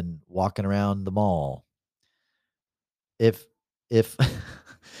intimate than walking around the mall. If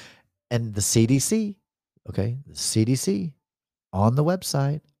and the CDC, okay, the CDC on the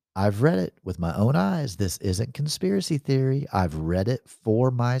website, I've read it with my own eyes. This isn't conspiracy theory. I've read it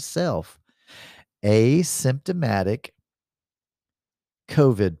for myself. Asymptomatic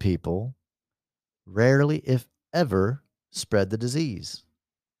COVID people rarely, if ever, spread the disease.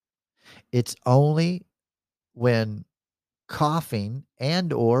 It's only when coughing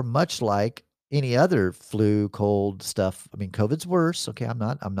and or much like any other flu, cold stuff. I mean, COVID's worse. Okay, I'm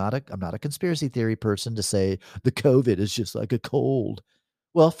not a conspiracy theory person to say the COVID is just like a cold.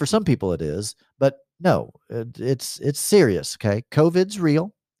 Well, for some people it is, but no, it's serious. Okay, COVID's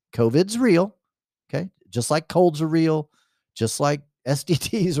real. COVID's real. Okay, just like colds are real, just like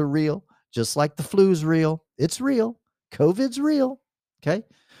STDs are real, just like the flu's real. It's real. COVID's real. Okay,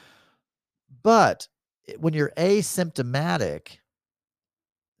 but when you're asymptomatic,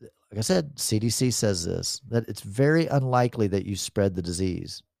 like I said, CDC says this, that it's very unlikely that you spread the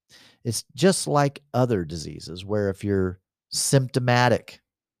disease. It's just like other diseases where if you're symptomatic,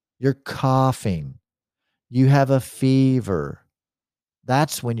 you're coughing, you have a fever,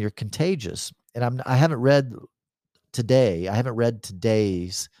 that's when you're contagious. And I haven't read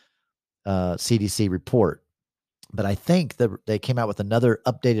today's CDC report, but I think that they came out with another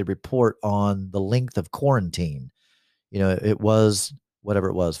updated report on the length of quarantine. It was whatever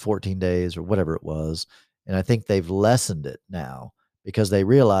it was, 14 days or whatever it was. And I think they've lessened it now because they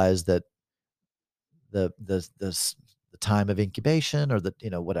realize that the time of incubation or the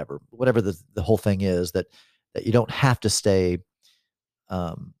whatever the whole thing is that you don't have to stay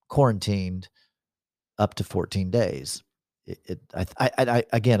quarantined up to 14 days.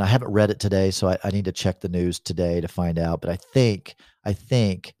 Again, I haven't read it today, so I need to check the news today to find out. But I think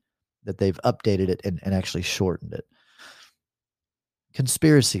that they've updated it and actually shortened it.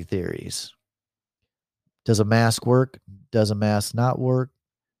 Conspiracy theories. Does a mask work? Does a mask not work?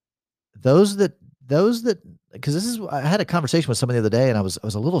 Those that because I had a conversation with someone the other day, and I was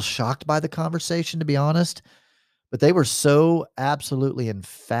a little shocked by the conversation, to be honest. But they were so absolutely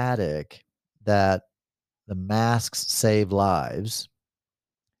emphatic that the masks save lives,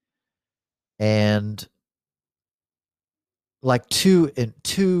 and like too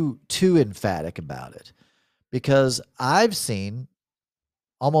emphatic about it, because I've seen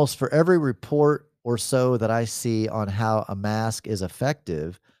almost for every report or so that I see on how a mask is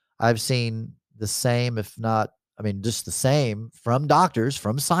effective, I've seen the same, if not, I mean, just the same from doctors,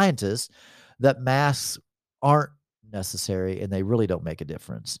 from scientists, that masks aren't necessary and they really don't make a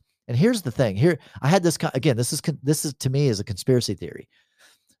difference. And here's the thing. Here, I had this again. This is to me is a conspiracy theory.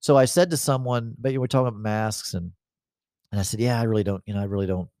 So I said to someone, but you were talking about masks, and I said, "Yeah, I really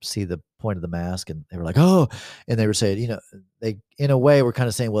don't see the point of the mask." And they were like, "Oh," and they were saying, they in a way were kind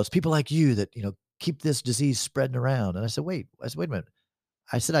of saying, "Well, it's people like you that keep this disease spreading around." And I said, "Wait," "Wait a minute."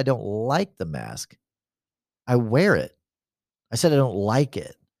 I said, "I don't like the mask. I wear it." I said, "I don't like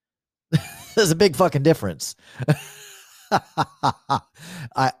it." There's a big fucking difference.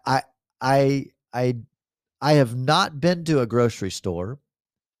 I I I I I have not been to a grocery store,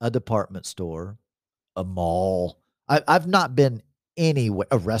 a department store, a mall. I've not been anywhere,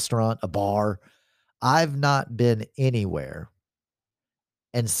 a restaurant, a bar. I've not been anywhere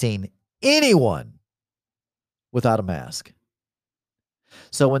and seen anyone without a mask.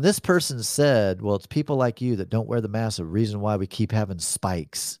 So when this person said, "Well, it's people like you that don't wear the mask, the reason why we keep having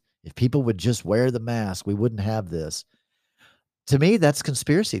spikes. If people would just wear the mask, we wouldn't have this." To me, that's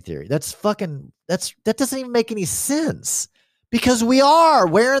conspiracy theory. That doesn't even make any sense because we are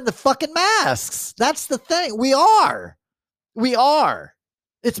wearing the fucking masks. That's the thing. We are. We are.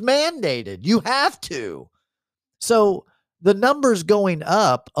 It's mandated. You have to. So the numbers going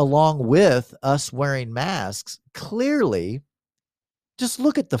up along with us wearing masks, clearly, just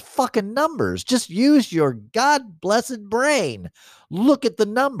look at the fucking numbers. Just use your God blessed brain. Look at the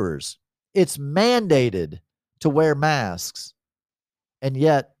numbers. It's mandated to wear masks. And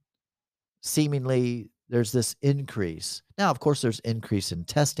yet, seemingly, there's this increase. Now, of course, there's increase in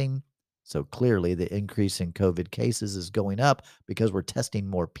testing. So clearly, the increase in COVID cases is going up because we're testing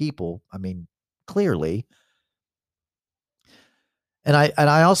more people. I mean, clearly. And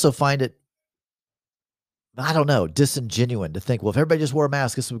I also find it, I don't know, disingenuous to think, well, if everybody just wore a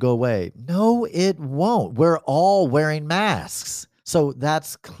mask, this would go away. No, it won't. We're all wearing masks. So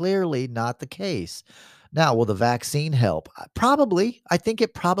that's clearly not the case. Now, will the vaccine help? Probably. I think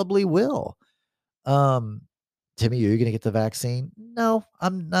it probably will. Um, Timmy, are you going to get the vaccine? No,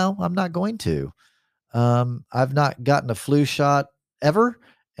 I'm not going to. I've not gotten a flu shot ever,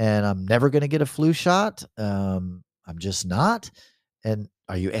 and I'm never going to get a flu shot. I'm just not. And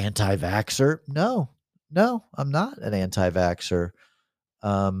are you anti-vaxxer? No, I'm not an anti-vaxxer.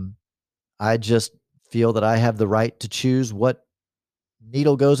 Um, I just feel that I have the right to choose what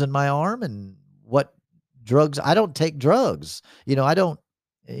needle goes in my arm and what drugs. I don't take drugs. I don't.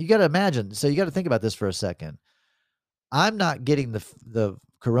 You got to imagine. So you got to think about this for a second. I'm not getting the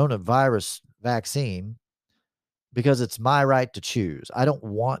coronavirus vaccine because it's my right to choose. I don't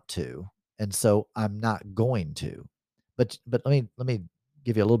want to, and so I'm not going to. But let me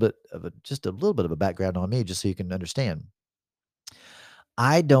give you a little bit of just a little bit of a background on me, just so you can understand.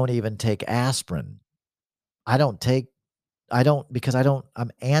 I don't even take aspirin. I don't take I don't because I don't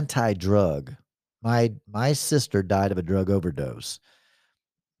I'm anti-drug. My sister died of a drug overdose.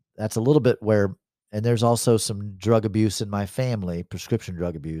 That's a little bit where, and there's also some drug abuse in my family, prescription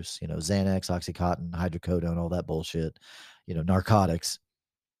drug abuse, Xanax, Oxycontin, hydrocodone, all that bullshit, narcotics.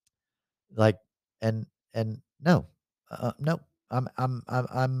 Like, and no, no,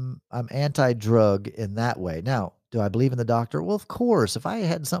 I'm anti-drug in that way. Now, do I believe in the doctor? Well, of course. If I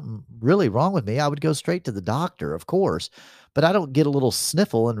had something really wrong with me, I would go straight to the doctor, of course. But I don't get a little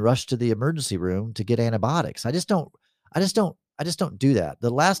sniffle and rush to the emergency room to get antibiotics. I just don't do that. The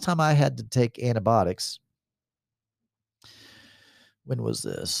last time I had to take antibiotics, when was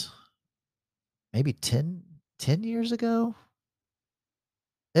this? Maybe 10 years ago?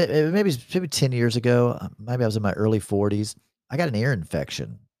 Maybe 10 years ago. Maybe I was in my early 40s. I got an ear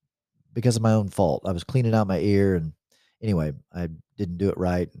infection because of my own fault. I was cleaning out my ear, and anyway, I didn't do it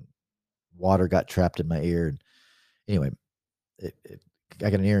right. Water got trapped in my ear, and anyway, I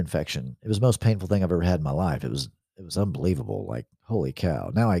got an ear infection. It was the most painful thing I've ever had in my life. It was unbelievable. Like, holy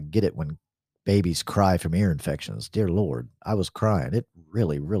cow! Now I get it when babies cry from ear infections. Dear Lord, I was crying. It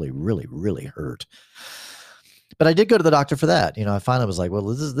really, really, really, really hurt. But I did go to the doctor for that. I finally was like, well,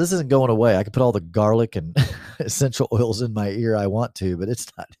 this isn't going away. I could put all the garlic and essential oils in my ear I want to, but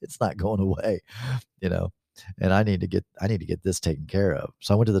it's not going away, you know. And I need to get this taken care of.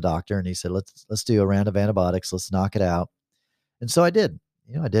 So I went to the doctor and he said, let's do a round of antibiotics. Let's knock it out. And so I did.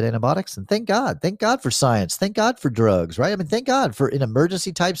 I did antibiotics, and thank God for science. Thank God for drugs, right? I mean, thank God for in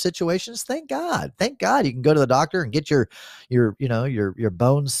emergency type situations. Thank God you can go to the doctor and get your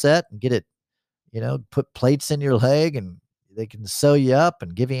bones set and get it, put plates in your leg, and they can sew you up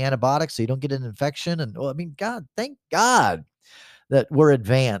and give you antibiotics so you don't get an infection. And well, I mean, thank God that we're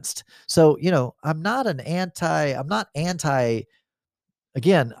advanced. So, I'm not anti,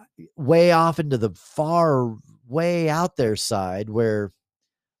 again, way off into the far way out there side where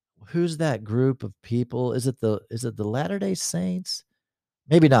who's that group of people? Is it the Latter-day Saints?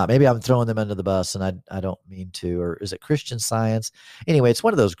 Maybe not. Maybe I'm throwing them under the bus and I don't mean to. Or is it Christian Science? Anyway, it's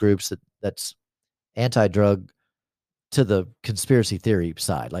one of those groups that's anti-drug to the conspiracy theory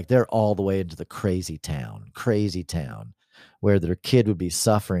side. Like they're all the way into the crazy town where their kid would be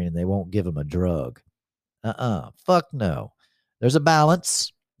suffering and they won't give them a drug. Fuck no. There's a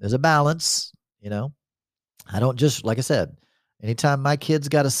balance. I don't just, like I said, anytime my kids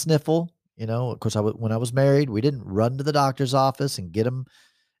got a sniffle, of course, when I was married, we didn't run to the doctor's office and get them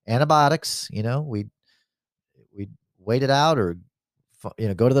antibiotics. We'd wait it out or,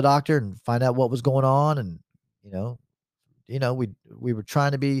 go to the doctor and find out what was going on. And, we were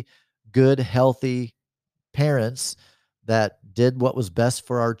trying to be good, healthy parents that did what was best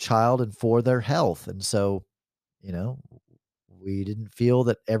for our child and for their health. And so, you know, we didn't feel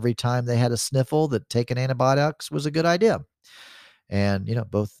that every time they had a sniffle that taking antibiotics was a good idea. And,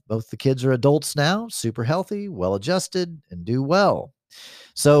 both the kids are adults now, super healthy, well adjusted, and do well.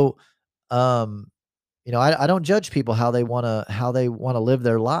 So, I don't judge people how they want to live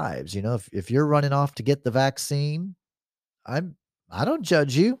their lives. If you're running off to get the vaccine, I don't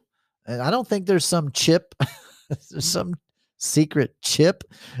judge you. And I don't think there's some chip, there's some secret chip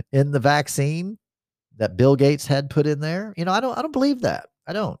in the vaccine that Bill Gates had put in there. I don't believe that.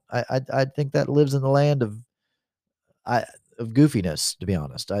 I don't. I think that lives in the land of goofiness, to be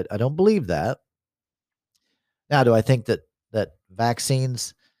honest. I don't believe that. Now, do I think that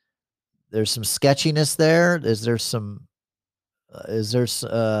vaccines, there's some sketchiness there?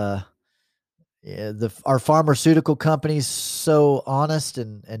 Are pharmaceutical companies so honest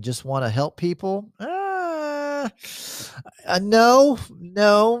and just want to help people? No,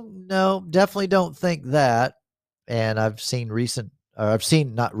 definitely don't think that. And I've seen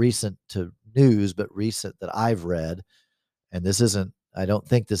not recent to news, but recent that I've read. And I don't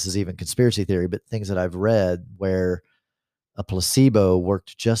think this is even conspiracy theory, but things that I've read where a placebo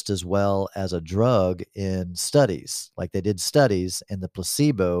worked just as well as a drug in studies. Like they did studies and the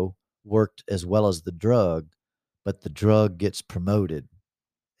placebo worked as well as the drug, but the drug gets promoted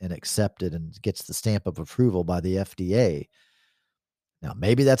and accepted and gets the stamp of approval by the FDA. Now,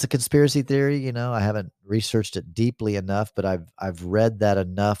 maybe that's a conspiracy theory. I haven't researched it deeply enough, but I've read that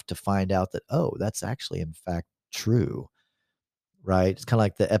enough to find out that, oh, that's actually in fact true, right? It's kind of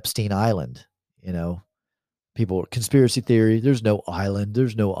like the Epstein Island, people, conspiracy theory. There's no island.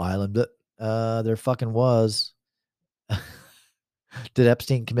 But there fucking was. Did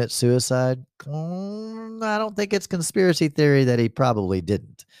Epstein commit suicide? I don't think it's conspiracy theory that he probably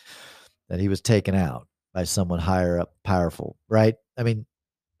didn't, that he was taken out by someone higher up, powerful, right? I mean,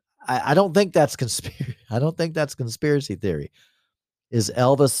 I don't think that's conspiracy. I don't think that's conspiracy theory. Is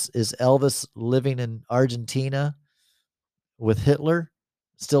Elvis living in Argentina with Hitler,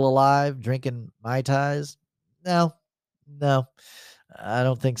 still alive, drinking Mai Tais? No, I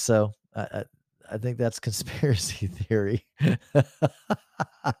don't think so. I think that's conspiracy theory.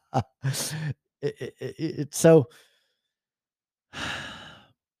 So,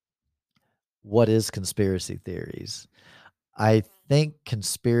 what is conspiracy theories? I think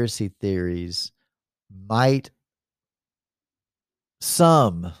conspiracy theories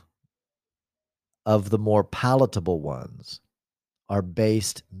some of the more palatable ones are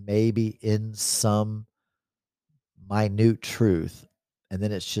based maybe in some minute truth, and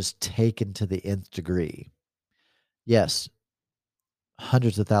then it's just taken to the nth degree. Yes,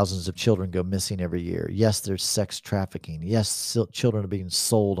 hundreds of thousands of children go missing every year. Yes, there's sex trafficking. Yes, children are being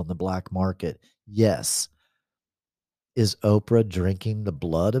sold on the black market. Yes. Is Oprah drinking the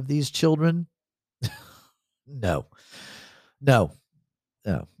blood of these children? No, no,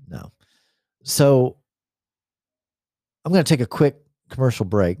 no, no. So I'm going to take a quick commercial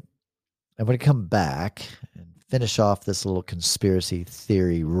break. I'm going to come back and finish off this little conspiracy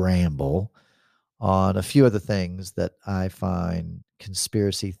theory ramble on a few other things that I find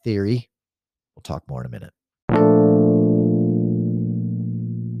conspiracy theory. We'll talk more in a minute.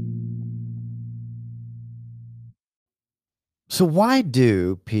 So, why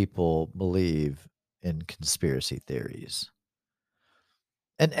do people believe in conspiracy theories?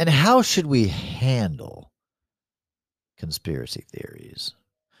 And how should we handle conspiracy theories?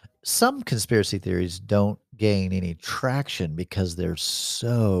 Some conspiracy theories don't gain any traction because they're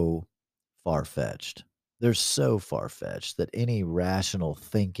so far fetched. They're so far fetched that any rational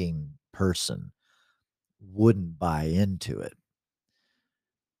thinking person wouldn't buy into it.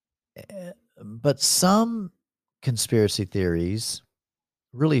 But some conspiracy theories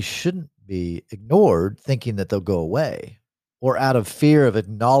really shouldn't be ignored thinking that they'll go away or out of fear of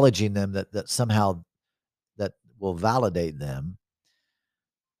acknowledging them that somehow that will validate them.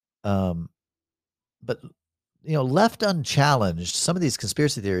 Um, but left unchallenged, some of these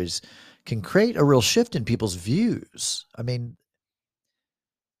conspiracy theories can create a real shift in people's views. I mean,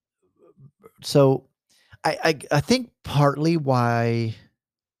 so I think partly why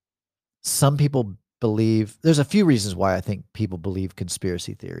some people believe there's a few reasons why I think people believe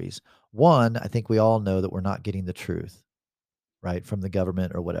conspiracy theories. One, I think we all know that we're not getting the truth, right, from the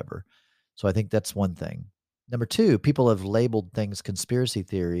government or whatever. So I think that's one thing. Number two, people have labeled things conspiracy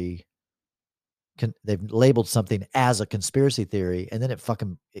theory. They've labeled something as a conspiracy theory, and then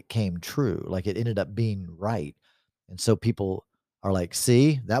it came true. Like it ended up being right, and so people are like,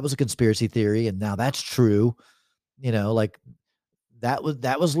 "See, that was a conspiracy theory, and now that's true." Like that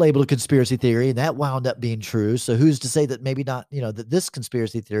was labeled a conspiracy theory, and that wound up being true. So who's to say that maybe not? That this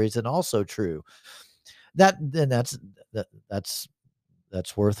conspiracy theory isn't also true? That's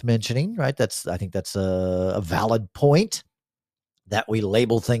worth mentioning, right? I think that's a valid point that we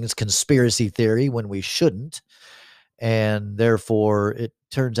label things conspiracy theory when we shouldn't, and therefore it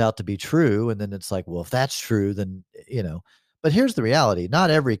turns out to be true. And then it's like, well, if that's true, then But here's the reality: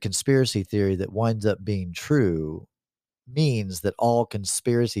 not every conspiracy theory that winds up being true means that all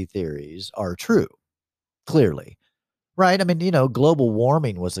conspiracy theories are true. Clearly, right? I mean, global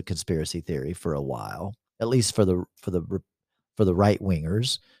warming was a conspiracy theory for a while, at least for the right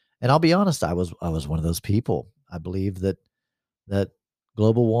wingers. And I'll be honest, I was one of those people. I believe that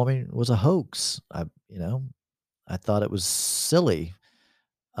global warming was a hoax. I thought it was silly.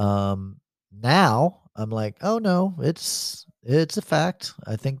 Now I'm like, oh no, it's a fact.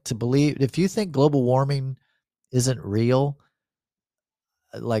 I think to believe if you think global warming isn't real,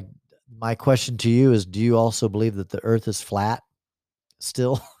 like my question to you is, do you also believe that the Earth is flat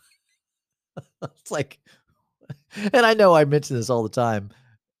still? It's like, and I know I mention this all the time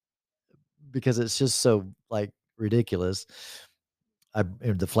because it's just so like ridiculous.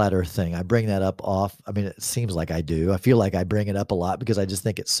 The flat Earth thing, I bring that up off. I mean, it seems like I do. I feel like I bring it up a lot because I just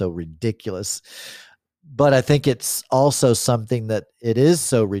think it's so ridiculous. But I think it's also something that it is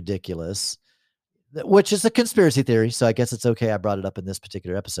so ridiculous, which is a conspiracy theory. So I guess it's okay I brought it up in this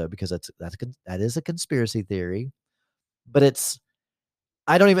particular episode because that is a conspiracy theory. But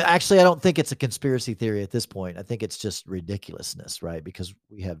I don't think it's a conspiracy theory at this point. I think it's just ridiculousness, right? Because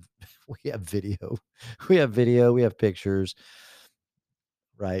we have we have video, we have pictures,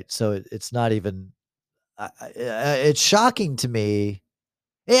 right? So it's not even. It's shocking to me.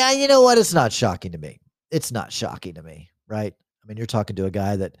 Yeah, you know what? It's not shocking to me. It's not shocking to me, right? I mean, you're talking to a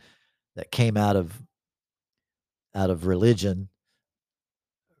guy that came out of religion,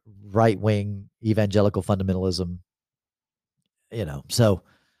 right wing evangelical fundamentalism. So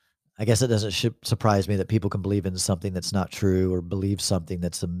I guess it doesn't surprise me that people can believe in something that's not true, or believe something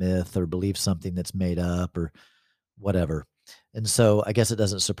that's a myth, or believe something that's made up, or whatever. And so I guess it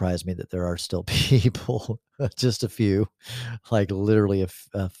doesn't surprise me that there are still people, just a few, like literally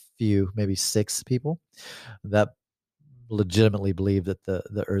a few, maybe six people that legitimately believe that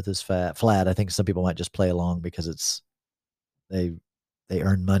the Earth is flat. I think some people might just play along because they they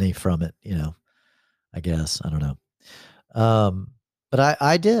earn money from it. I guess I don't know. But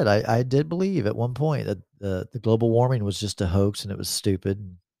I did believe at one point that the global warming was just a hoax and it was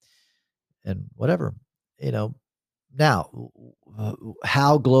stupid and whatever. You know, Now,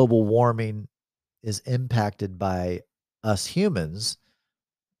 how global warming is impacted by us humans,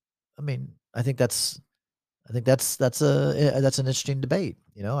 I mean, that's an interesting debate.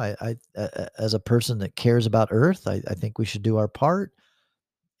 As a person that cares about Earth, I think we should do our part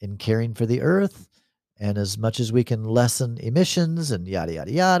in caring for the Earth And as much as we can lessen emissions and yada,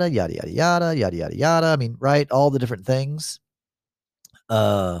 yada, yada, yada, yada, yada, yada, yada, yada, I mean, right? All the different things.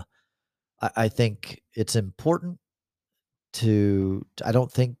 I think it's important I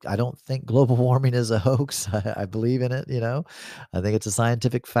don't think global warming is a hoax. I believe in it, I think it's a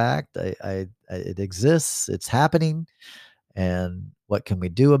scientific fact. It exists, it's happening, and what can we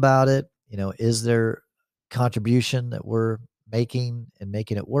do about it? Is there contribution that we're making and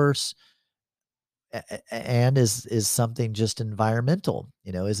making it worse? And is something just environmental?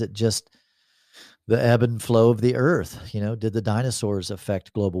 Is it just the ebb and flow of the earth? Did the dinosaurs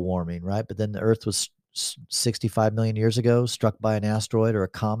affect global warming, right? But then the earth was 65 million years ago struck by an asteroid or a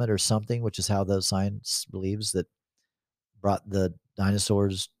comet or something, which is how the science believes that brought the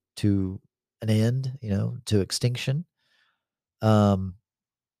dinosaurs to an end, to extinction. Um,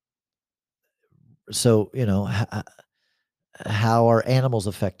 so, how are animals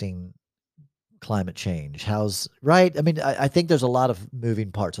affecting climate change? How's right? I mean, I think there's a lot of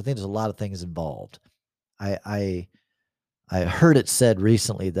moving parts. I think there's a lot of things involved. I I, I heard it said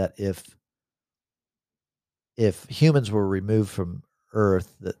recently that if humans were removed from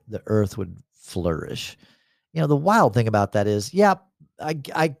Earth, the Earth would flourish. The wild thing about that is, yeah,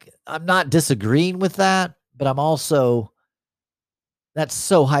 I'm not disagreeing with that, but I'm also that's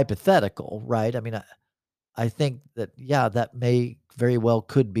so hypothetical, right? I mean, I think that yeah, that may very well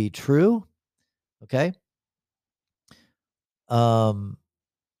could be true. Okay. Um,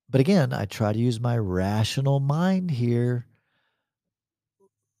 but again, I try to use my rational mind here.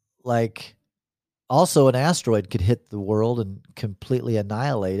 Like, also, an asteroid could hit the world and completely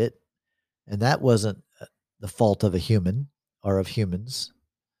annihilate it, and that wasn't the fault of a human or of humans,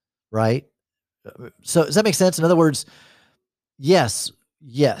 right? So does that make sense? In other words, yes,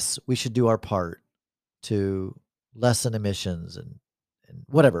 yes, we should do our part to lessen emissions and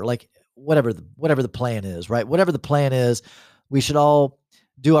whatever, like whatever the plan is, right? Whatever the plan is, we should all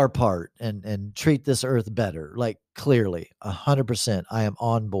do our part and treat this earth better. Like clearly, 100%, I am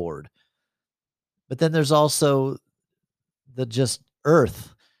on board. But then there's also the just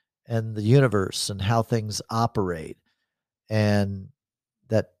earth and the universe and how things operate, and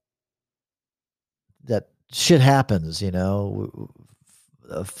that that shit happens.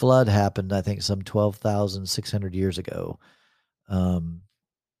 A flood happened, I think, some 12,600 years ago. Um,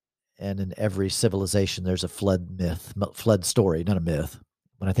 and in every civilization, there's a flood story, not a myth.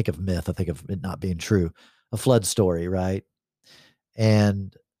 When I think of myth, I think of it not being true. A flood story, right?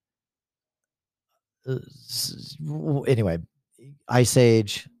 And anyway, ice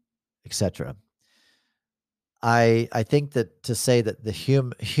age, etc. I think that to say that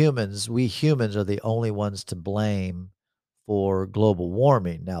we humans are the only ones to blame for global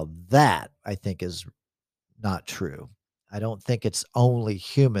warming. Now that I think is not true. I don't think it's only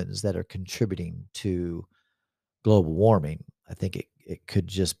humans that are contributing to global warming. I think it could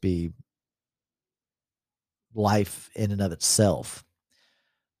just be life in and of itself.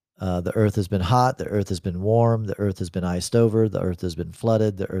 The earth has been hot, the earth has been warm, the earth has been iced over, the earth has been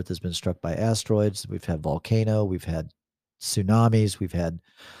flooded, the earth has been struck by asteroids, we've had volcano, we've had tsunamis, we've had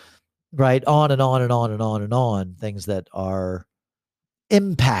right on and on and on and on and on things that are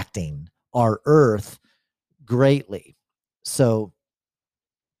impacting our earth greatly. So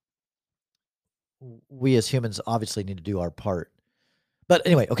we as humans obviously need to do our part. But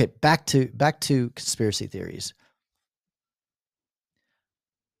anyway, okay, back to conspiracy theories.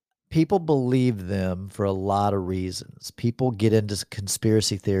 People believe them for a lot of reasons. People get into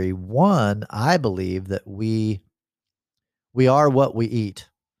conspiracy theory. One, I believe that we are what we eat.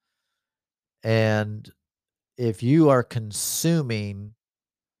 And if you are consuming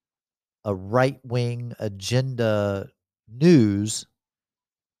a right-wing agenda news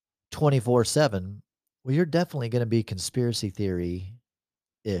 24/7, well, you're definitely going to be conspiracy theory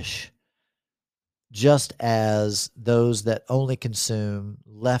ish, just as those that only consume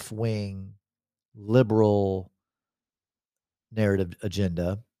left wing liberal narrative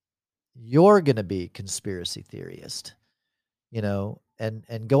agenda, you're going to be conspiracy theorist,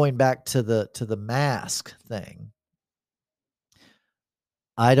 and going back to the mask thing.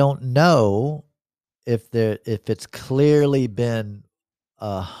 I don't know if it's clearly been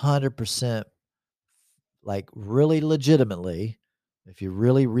 100% like really legitimately, if you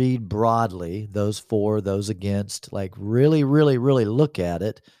really read broadly, those for, those against, like really, really, really look at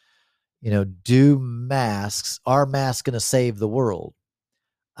it, are masks going to save the world?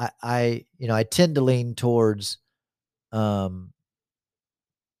 I tend to lean towards um,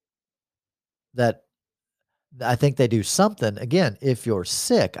 that. I think they do something. Again, if you're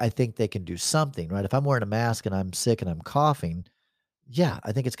sick, I think they can do something, right? If I'm wearing a mask and I'm sick and I'm coughing, yeah,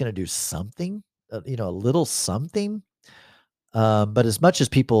 I think it's going to do something. a little something. But as much as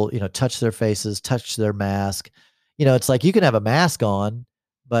people, touch their faces, touch their mask, it's like you can have a mask on,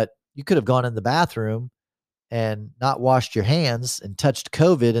 but you could have gone in the bathroom and not washed your hands and touched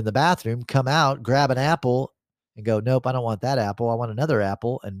COVID in the bathroom, come out, grab an apple and go, nope, I don't want that apple. I want another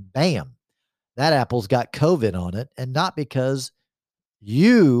apple. And bam, that apple's got COVID on it. And not because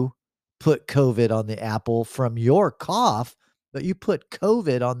you put COVID on the apple from your cough, but you put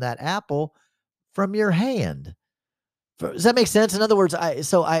COVID on that apple from your hand. Does that make sense? In other words, I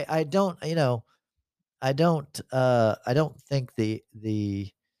don't, I don't think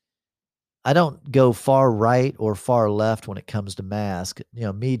I don't go far right or far left when it comes to mask.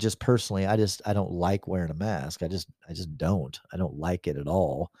 Me just personally, I don't like wearing a mask. I just don't. I don't like it at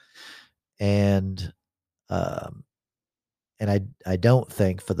all. And um I don't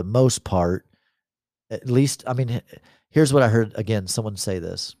think for the most part, at least, I mean, here's what I heard again, someone say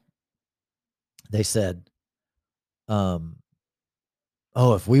this. They said, um,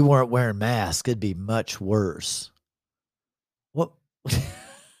 "Oh, if we weren't wearing masks, it'd be much worse." What?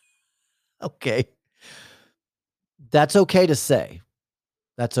 Okay. That's okay to say.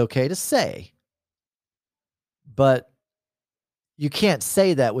 That's okay to say, but you can't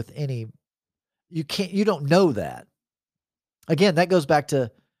say that with any you don't know that. Again, that goes back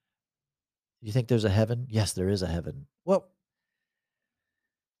to, you think there's a heaven? Yes, there is a heaven. Well,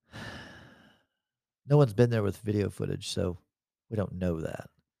 no one's been there with video footage, so we don't know that.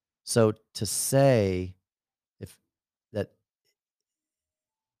 So to say if that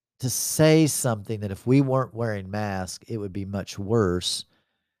to say something that if we weren't wearing masks, it would be much worse.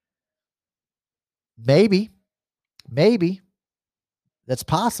 Maybe, maybe that's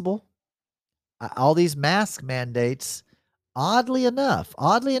possible. All these mask mandates, oddly enough.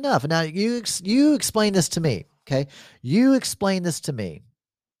 Now you explain this to me, okay? You explain this to me,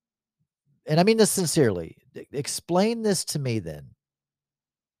 and I mean this sincerely. Explain this to me then.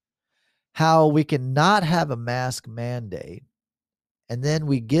 How we can not have a mask mandate, and then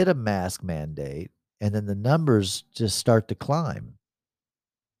we get a mask mandate, and then the numbers just start to climb.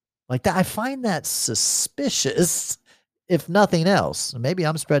 Like that, I find that suspicious, if nothing else. Maybe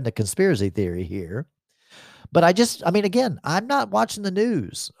I'm spreading a conspiracy theory here, but I mean, again, I'm not watching the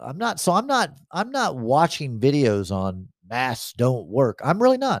news. I'm not watching videos on masks don't work. I'm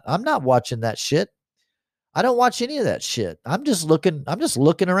really not. I'm not watching that shit. I don't watch any of that shit. I'm just looking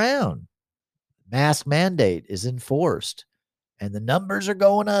around. Mask mandate is enforced and the numbers are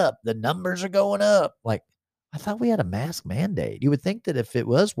going up. The numbers are going up. Like, I thought we had a mask mandate. You would think that if it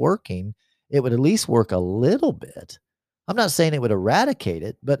was working, it would at least work a little bit. I'm not saying it would eradicate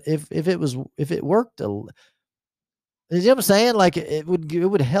it, but if it worked, you know what I'm saying? Like it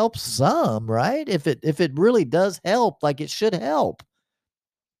would help some, right? If it really does help, like it should help.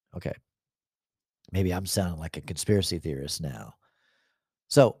 Okay, maybe I'm sounding like a conspiracy theorist now.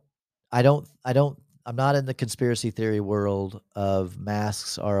 So I'm not in the conspiracy theory world of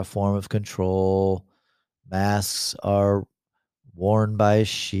masks are a form of control. Masks are worn by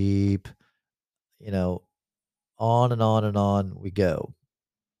sheep, you know, on and on and on we go.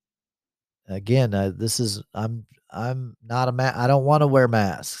 Again, this is I'm not I don't want to wear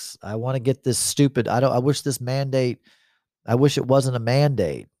masks. I want to get this stupid. I wish this mandate, I wish it wasn't a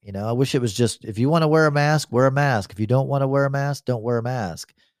mandate. I wish it was just, if you want to wear a mask, wear a mask. If you don't want to wear a mask, don't wear a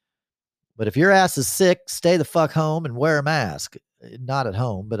mask. But if your ass is sick, stay the fuck home and wear a mask. Not at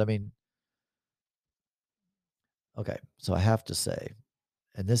home, but I mean, okay. So I have to say,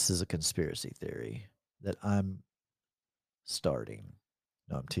 and this is a conspiracy theory that I'm starting.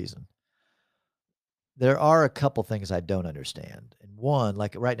 No, I'm teasing. There are a couple things I don't understand. And one,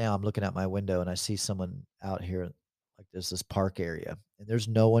 like right now, I'm looking out my window and I see someone out here, like there's this park area, and there's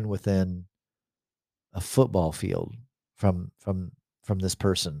no one within a football field from this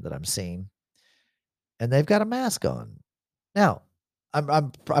person that I'm seeing, and they've got a mask on. Now, I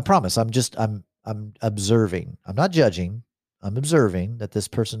promise, I'm observing. I'm not judging. I'm observing that this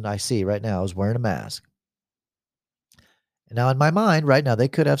person I see right now is wearing a mask. And now in my mind, right now, they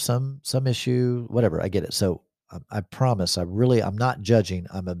could have some issue, whatever. I get it. So I promise, I'm not judging.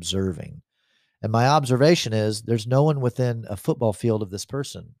 I'm observing. And my observation is there's no one within a football field of this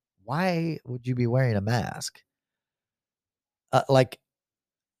person. Why would you be wearing a mask? Like,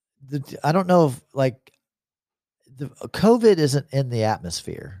 I don't know if like the COVID isn't in the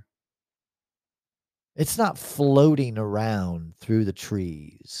atmosphere. It's not floating around through the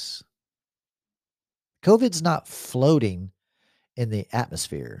trees. COVID's not floating in the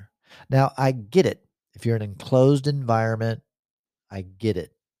atmosphere. Now, I get it. If you're in an enclosed environment, I get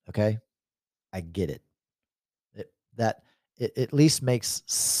it. Okay. I get it. That it at least makes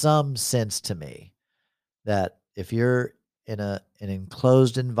some sense to me that if you're in an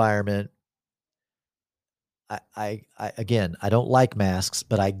enclosed environment, I again, I don't like masks,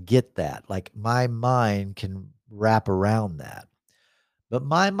 but I get that. Like my mind can wrap around that. But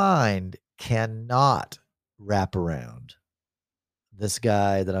my mind cannot wrap around this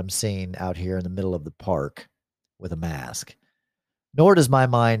guy that I'm seeing out here in the middle of the park with a mask. Nor does my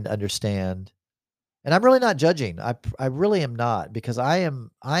mind understand, and I'm really not judging. I really am not, because I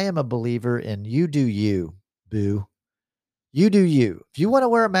am a believer in you do you, boo. You do you. If you want to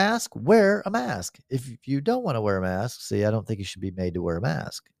wear a mask, wear a mask. If you don't want to wear a mask, see, I don't think you should be made to wear a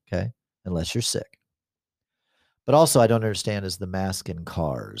mask, okay? Unless you're sick. But also I don't understand is the mask in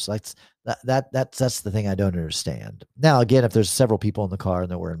cars. Like that's the thing I don't understand. Now again, if there's several people in the car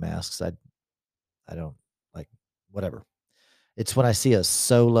and they're wearing masks, I don't like whatever. It's when I see a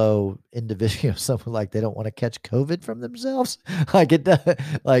solo individual, someone like they don't want to catch COVID from themselves. Like it,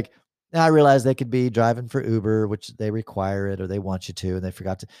 like now I realize they could be driving for Uber, which they require it or they want you to, and they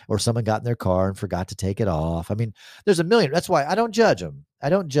forgot to, or someone got in their car and forgot to take it off. I mean, there's a million. That's why I don't judge them. I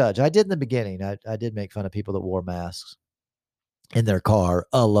don't judge. I did in the beginning. I did make fun of people that wore masks in their car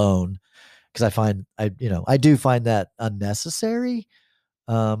alone because I do find that unnecessary.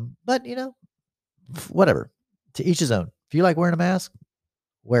 But whatever. To each his own. If you like wearing a mask,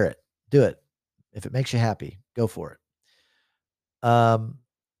 wear it. Do it. If it makes you happy, go for it.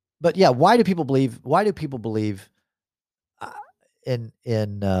 But yeah, why do people believe uh, in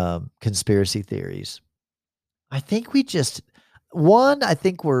conspiracy theories? I think I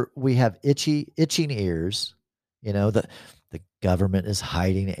think we have itching ears. The government is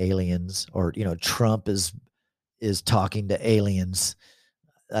hiding aliens, or Trump is talking to aliens.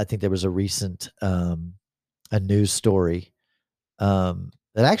 I think there was a recent a news story that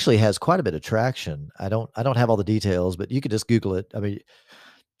actually has quite a bit of traction. I don't have all the details, but you could just Google it. I mean,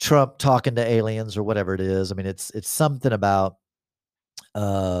 Trump talking to aliens or whatever it is. I mean, it's something about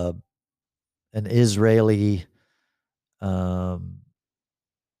uh, an Israeli um,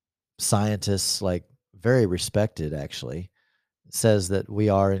 scientist, like very respected, actually, says that we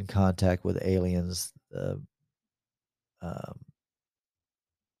are in contact with aliens, um,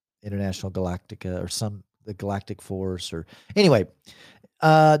 International Galactica, or the Galactic Force, or anyway.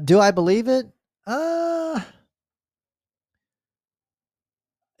 Do I believe it? Uh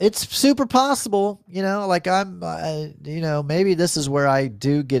it's super possible, like maybe this is where I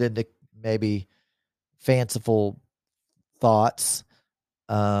do get into maybe fanciful thoughts.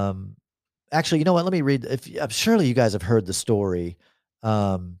 Um, Actually, you know what? Let me read. If surely you guys have heard the story.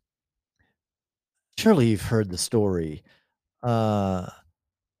 Um, Surely you've heard the story. Uh,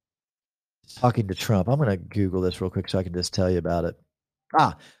 Talking to Trump. I'm going to Google this real quick so I can just tell you about it.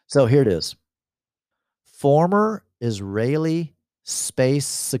 So here it is. Former Israeli space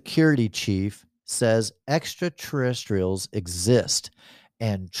security chief says extraterrestrials exist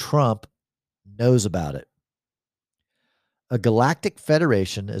and Trump knows about it. A galactic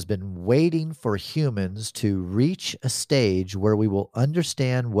federation has been waiting for humans to reach a stage where we will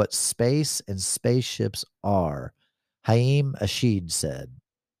understand what space and spaceships are, Haim Ashid said.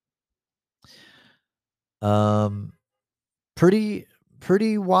 Um, pretty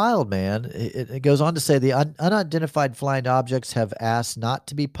pretty wild, man. It goes on to say the unidentified flying objects have asked not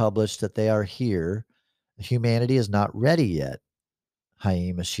to be published that they are here. Humanity is not ready yet.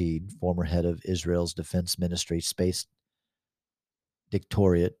 Haim Ashid, former head of Israel's Defense Ministry Space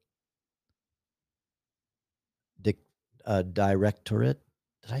Dictatorate, Dic, Directorate.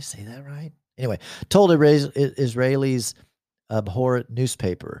 Did I say that right? Anyway, told Israelis abhorrent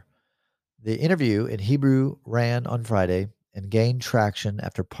newspaper. The interview in Hebrew ran on Friday and gained traction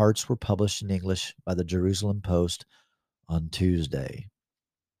after parts were published in English by the Jerusalem Post on Tuesday.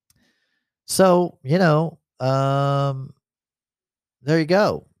 So, there you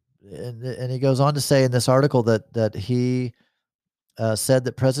go. And he goes on to say in this article that he said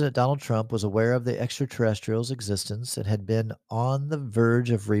that President Donald Trump was aware of the extraterrestrials' existence and had been on the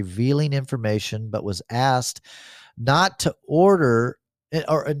verge of revealing information, but was asked not to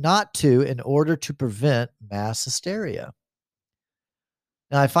in order to prevent mass hysteria.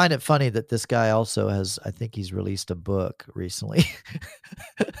 Now, I find it funny that this guy also I think he's released a book recently.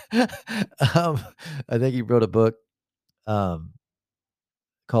 I think he wrote a book um,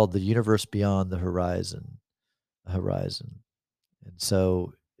 called The Universe Beyond the Horizon. And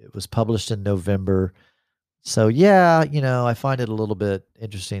so it was published in November. So yeah, I find it a little bit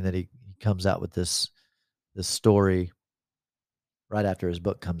interesting that he comes out with this story right after his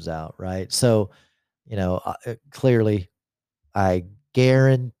book comes out, right? So, clearly I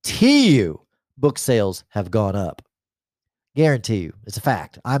guarantee you book sales have gone up. Guarantee you. It's a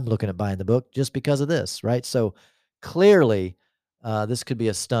fact. I'm looking at buying the book just because of this, right? So clearly, this could be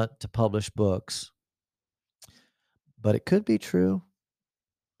a stunt to publish books, but it could be true.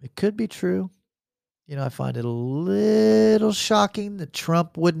 It could be true. I find it a little shocking that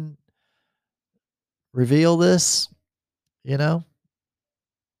Trump wouldn't reveal this, you know,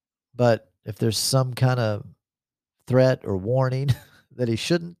 but if there's some kind of threat or warning that he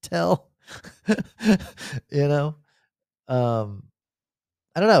shouldn't tell, you know, um,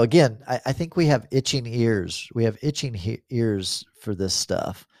 I don't know. Again, I think we have itching ears. We have itching ears for this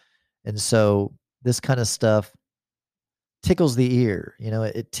stuff. And so this kind of stuff tickles the ear,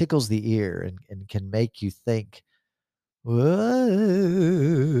 it tickles the ear and can make you think, whoa,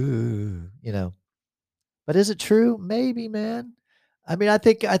 but is it true? Maybe, man. I mean, I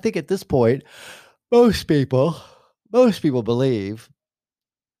think at this point, most people, most people believe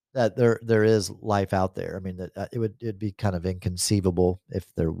that there is life out there. I mean, that it'd be kind of inconceivable if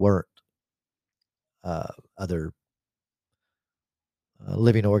there weren't other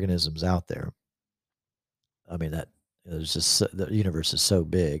living organisms out there. I mean, that there's just the universe is so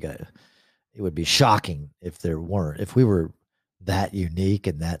big. It would be shocking if there weren't. If we were that unique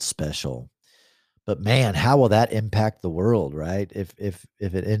and that special. But man, how will that impact the world, right? If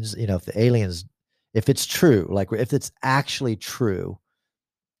it ends, if the aliens, if it's true, like if it's actually true,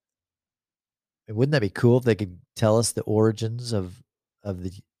 wouldn't that be cool if they could tell us the origins of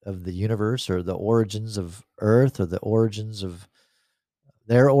the universe, or the origins of Earth, or the origins of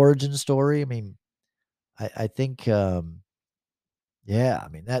their origin story? I mean, I think, yeah, I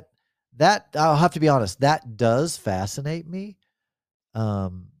mean that I'll have to be honest, that does fascinate me.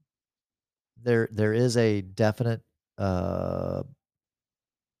 Um, there is a definite uh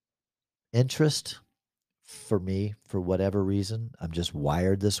interest for me for whatever reason. I'm just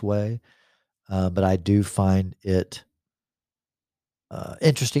wired this way. But I do find it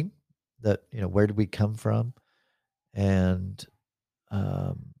interesting that, where did we come from, and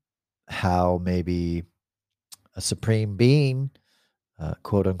um, how maybe a supreme being,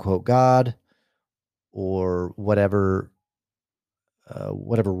 quote unquote God, or whatever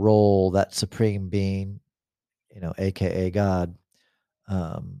role that supreme being, aka God,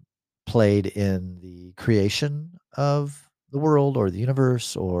 um, played in the creation of the world or the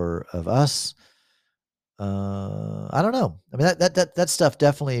universe or of us. I don't know. I mean, that stuff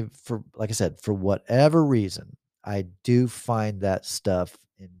definitely, for like I said, for whatever reason, I do find that stuff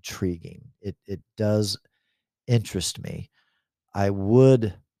intriguing. It does interest me. I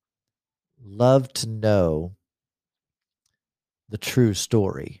would love to know the true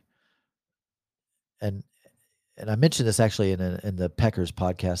story. And I mentioned this actually in the Peckers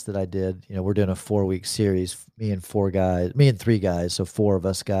podcast that I did. We're doing a 4-week series, me and 3 guys, so 4 of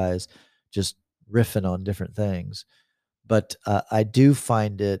us guys, just riffing on different things. But I do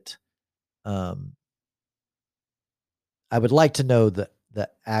find it. Um, I would like to know the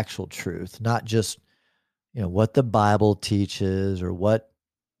actual truth, not just what the Bible teaches, or what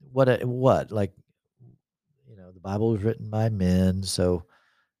like, the Bible was written by men, so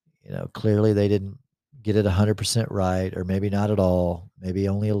clearly they didn't get it 100% right, or maybe not at all, maybe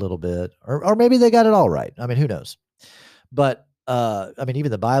only a little bit, or maybe they got it all right. I mean, who knows? But I mean,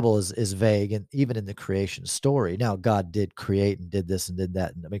 even the Bible is vague, and even in the creation story. Now, God did create and did this and did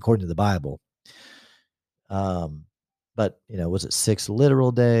that, and I mean, according to the Bible. But was it 6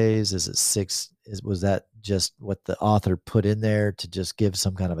 literal days? Is it 6? Was that just what the author put in there to just give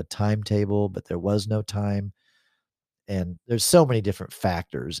some kind of a timetable? But there was no time, and there's so many different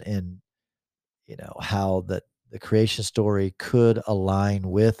factors in how the creation story could align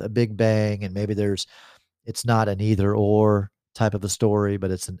with a big bang, and maybe it's not an either or type of a story,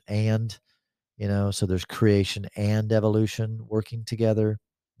 but it's an and. So there's creation and evolution working together.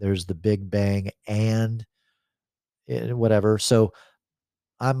 There's the big bang and whatever. So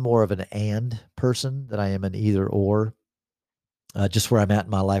I'm more of an and person than I am an either or. Just where I'm at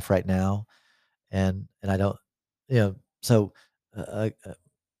in my life right now, and I don't, So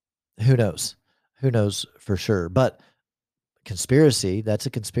who knows? Who knows for sure? But conspiracy, that's a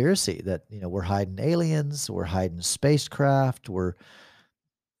conspiracy that we're hiding aliens, we're hiding spacecraft,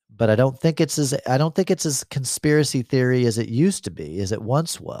 but I don't think it's as conspiracy theory as it used to be, as it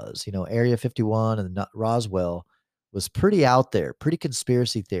once was. Area 51 and Roswell was pretty out there, pretty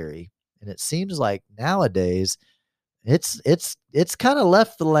conspiracy theory. And it seems like nowadays it's kind of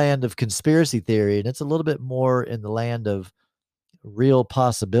left the land of conspiracy theory, and it's a little bit more in the land of real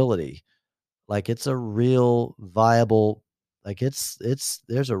possibility. Like it's a real viable, like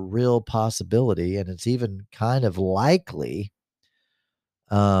there's a real possibility, and it's even kind of likely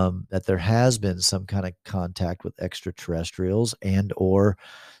that there has been some kind of contact with extraterrestrials and or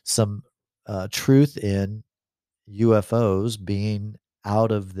some truth in UFOs being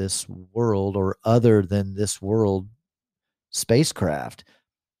out of this world or other than this world spacecraft.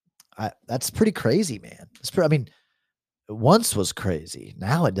 That's pretty crazy, man. I mean, once was crazy.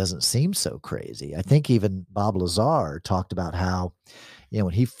 Now it doesn't seem so crazy. I think even Bob Lazar talked about how,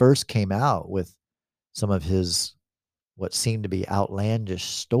 when he first came out with some of his what seemed to be outlandish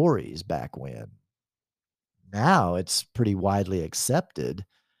stories back when, now it's pretty widely accepted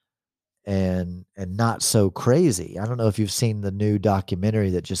and not so crazy. I don't know if you've seen the new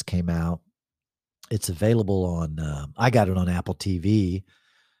documentary that just came out. It's available on I got it on Apple TV.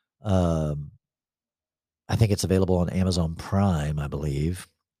 Um, I think it's available on Amazon Prime, I believe.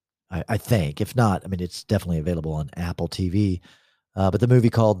 I think. If not, I mean, it's definitely available on Apple TV. But the movie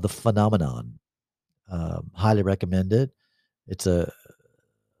called The Phenomenon, highly recommend it. It's a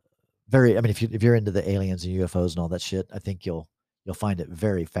very, I mean, if you're into the aliens and UFOs and all that shit, I think you'll find it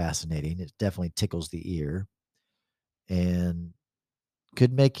very fascinating. It definitely tickles the ear and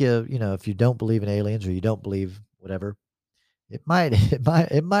could make you, if you don't believe in aliens or you don't believe whatever, it might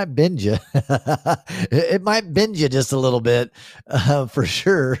it might bend you. It might bend you just a little bit, for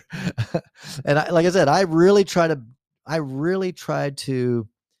sure. And like I said, I really try to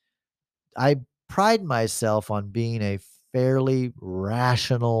I pride myself on being a fairly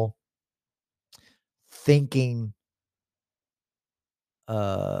rational thinking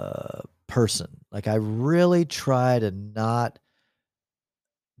person. Like I really try to not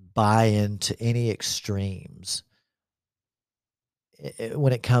buy into any extremes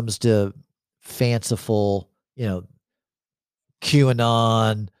when it comes to fanciful,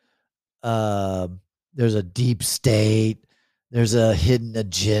 QAnon. There's a deep state. There's a hidden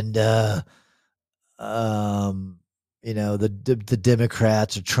agenda. Um, the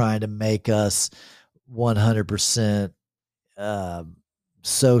Democrats are trying to make us 100% um,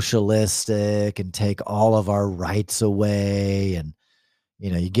 socialistic and take all of our rights away. And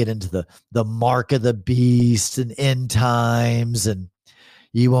you get into the mark of the beast and end times, and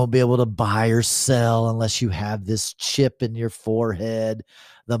you won't be able to buy or sell unless you have this chip in your forehead,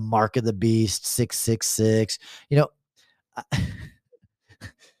 the mark of the beast 666. I-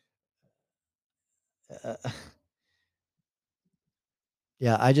 uh,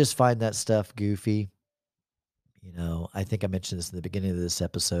 yeah, I just find that stuff goofy. I think I mentioned this in the beginning of this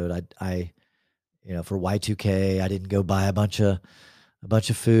episode. For Y2K, I didn't go buy a bunch of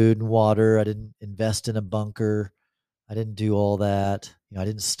food and water. I didn't invest in a bunker. I didn't do all that. I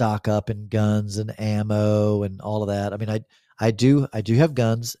didn't stock up in guns and ammo and all of that. I mean, I do have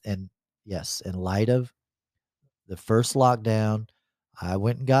guns, and yes, in light of the first lockdown, I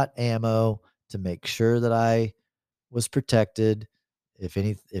went and got ammo to make sure that I was protected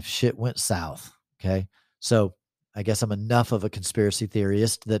if shit went south. Okay. So I guess I'm enough of a conspiracy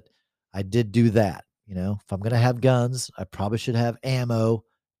theorist that I did do that. If I'm going to have guns, I probably should have ammo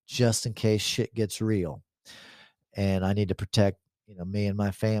just in case shit gets real. And I need to protect, me and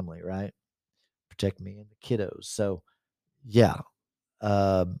my family, right? Protect me and the kiddos. So yeah.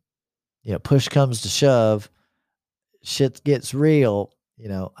 Um, push comes to shove, shit gets real,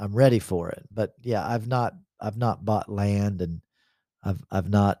 I'm ready for it. But yeah, I've not bought land, and I've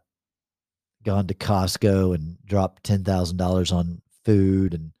not gone to Costco and dropped $10,000 on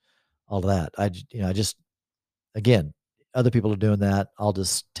food and all of that. I just again, other people are doing that. I'll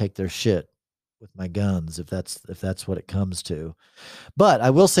just take their shit with my guns if that's what it comes to. But I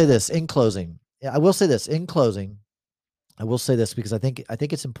will say this in closing. Yeah, I will say this in closing. I will say this because I think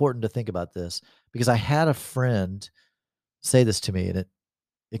it's important to think about this because I had a friend say this to me, and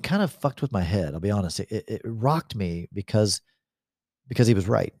it kind of fucked with my head. I'll be honest. It rocked me because he was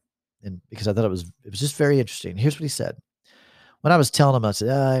right, and because I thought it was just very interesting. Here's what he said. When I was telling him, I said,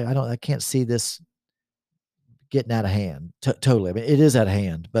 I can't see this getting out of hand. Totally. I mean, it is out of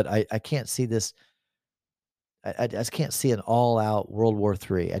hand, but I can't see this. I just can't see an all out World War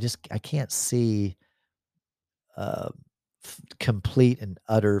III. I can't see uh, complete and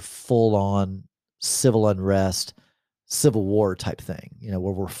utter full on civil unrest, civil war type thing.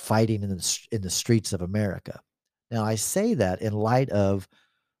 Where we're fighting in the streets of America. Now I say that in light of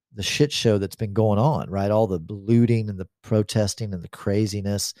the shit show that's been going on, right? All the looting and the protesting and the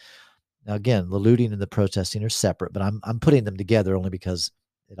craziness. Now, again, the looting and the protesting are separate, but I'm putting them together only because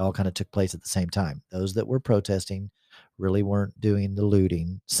it all kind of took place at the same time. Those that were protesting really weren't doing the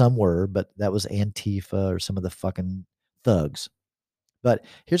looting. Some were, but that was Antifa or some of the fucking thugs. But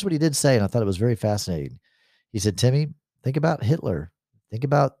here's what he did say, and I thought it was very fascinating. He said, Timmy, think about Hitler. Think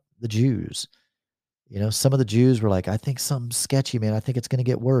about the Jews. Some of the Jews were like, I think something's sketchy, man. I think it's going to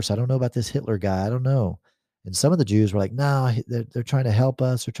get worse. I don't know about this Hitler guy. I don't know. And some of the Jews were like, no, they're trying to help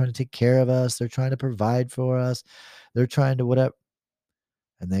us. They're trying to take care of us. They're trying to provide for us. They're trying to whatever.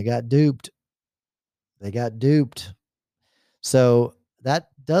 And they got duped. They got duped. So that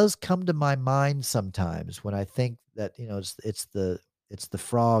does come to my mind sometimes when I think that, it's the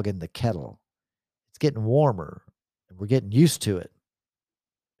frog in the kettle. It's getting warmer and we're getting used to it.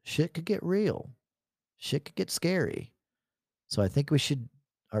 Shit could get real. Shit could get scary. So I think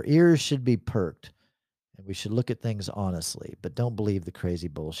our ears should be perked and we should look at things honestly, but don't believe the crazy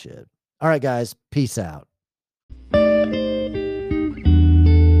bullshit. All right, guys, peace out.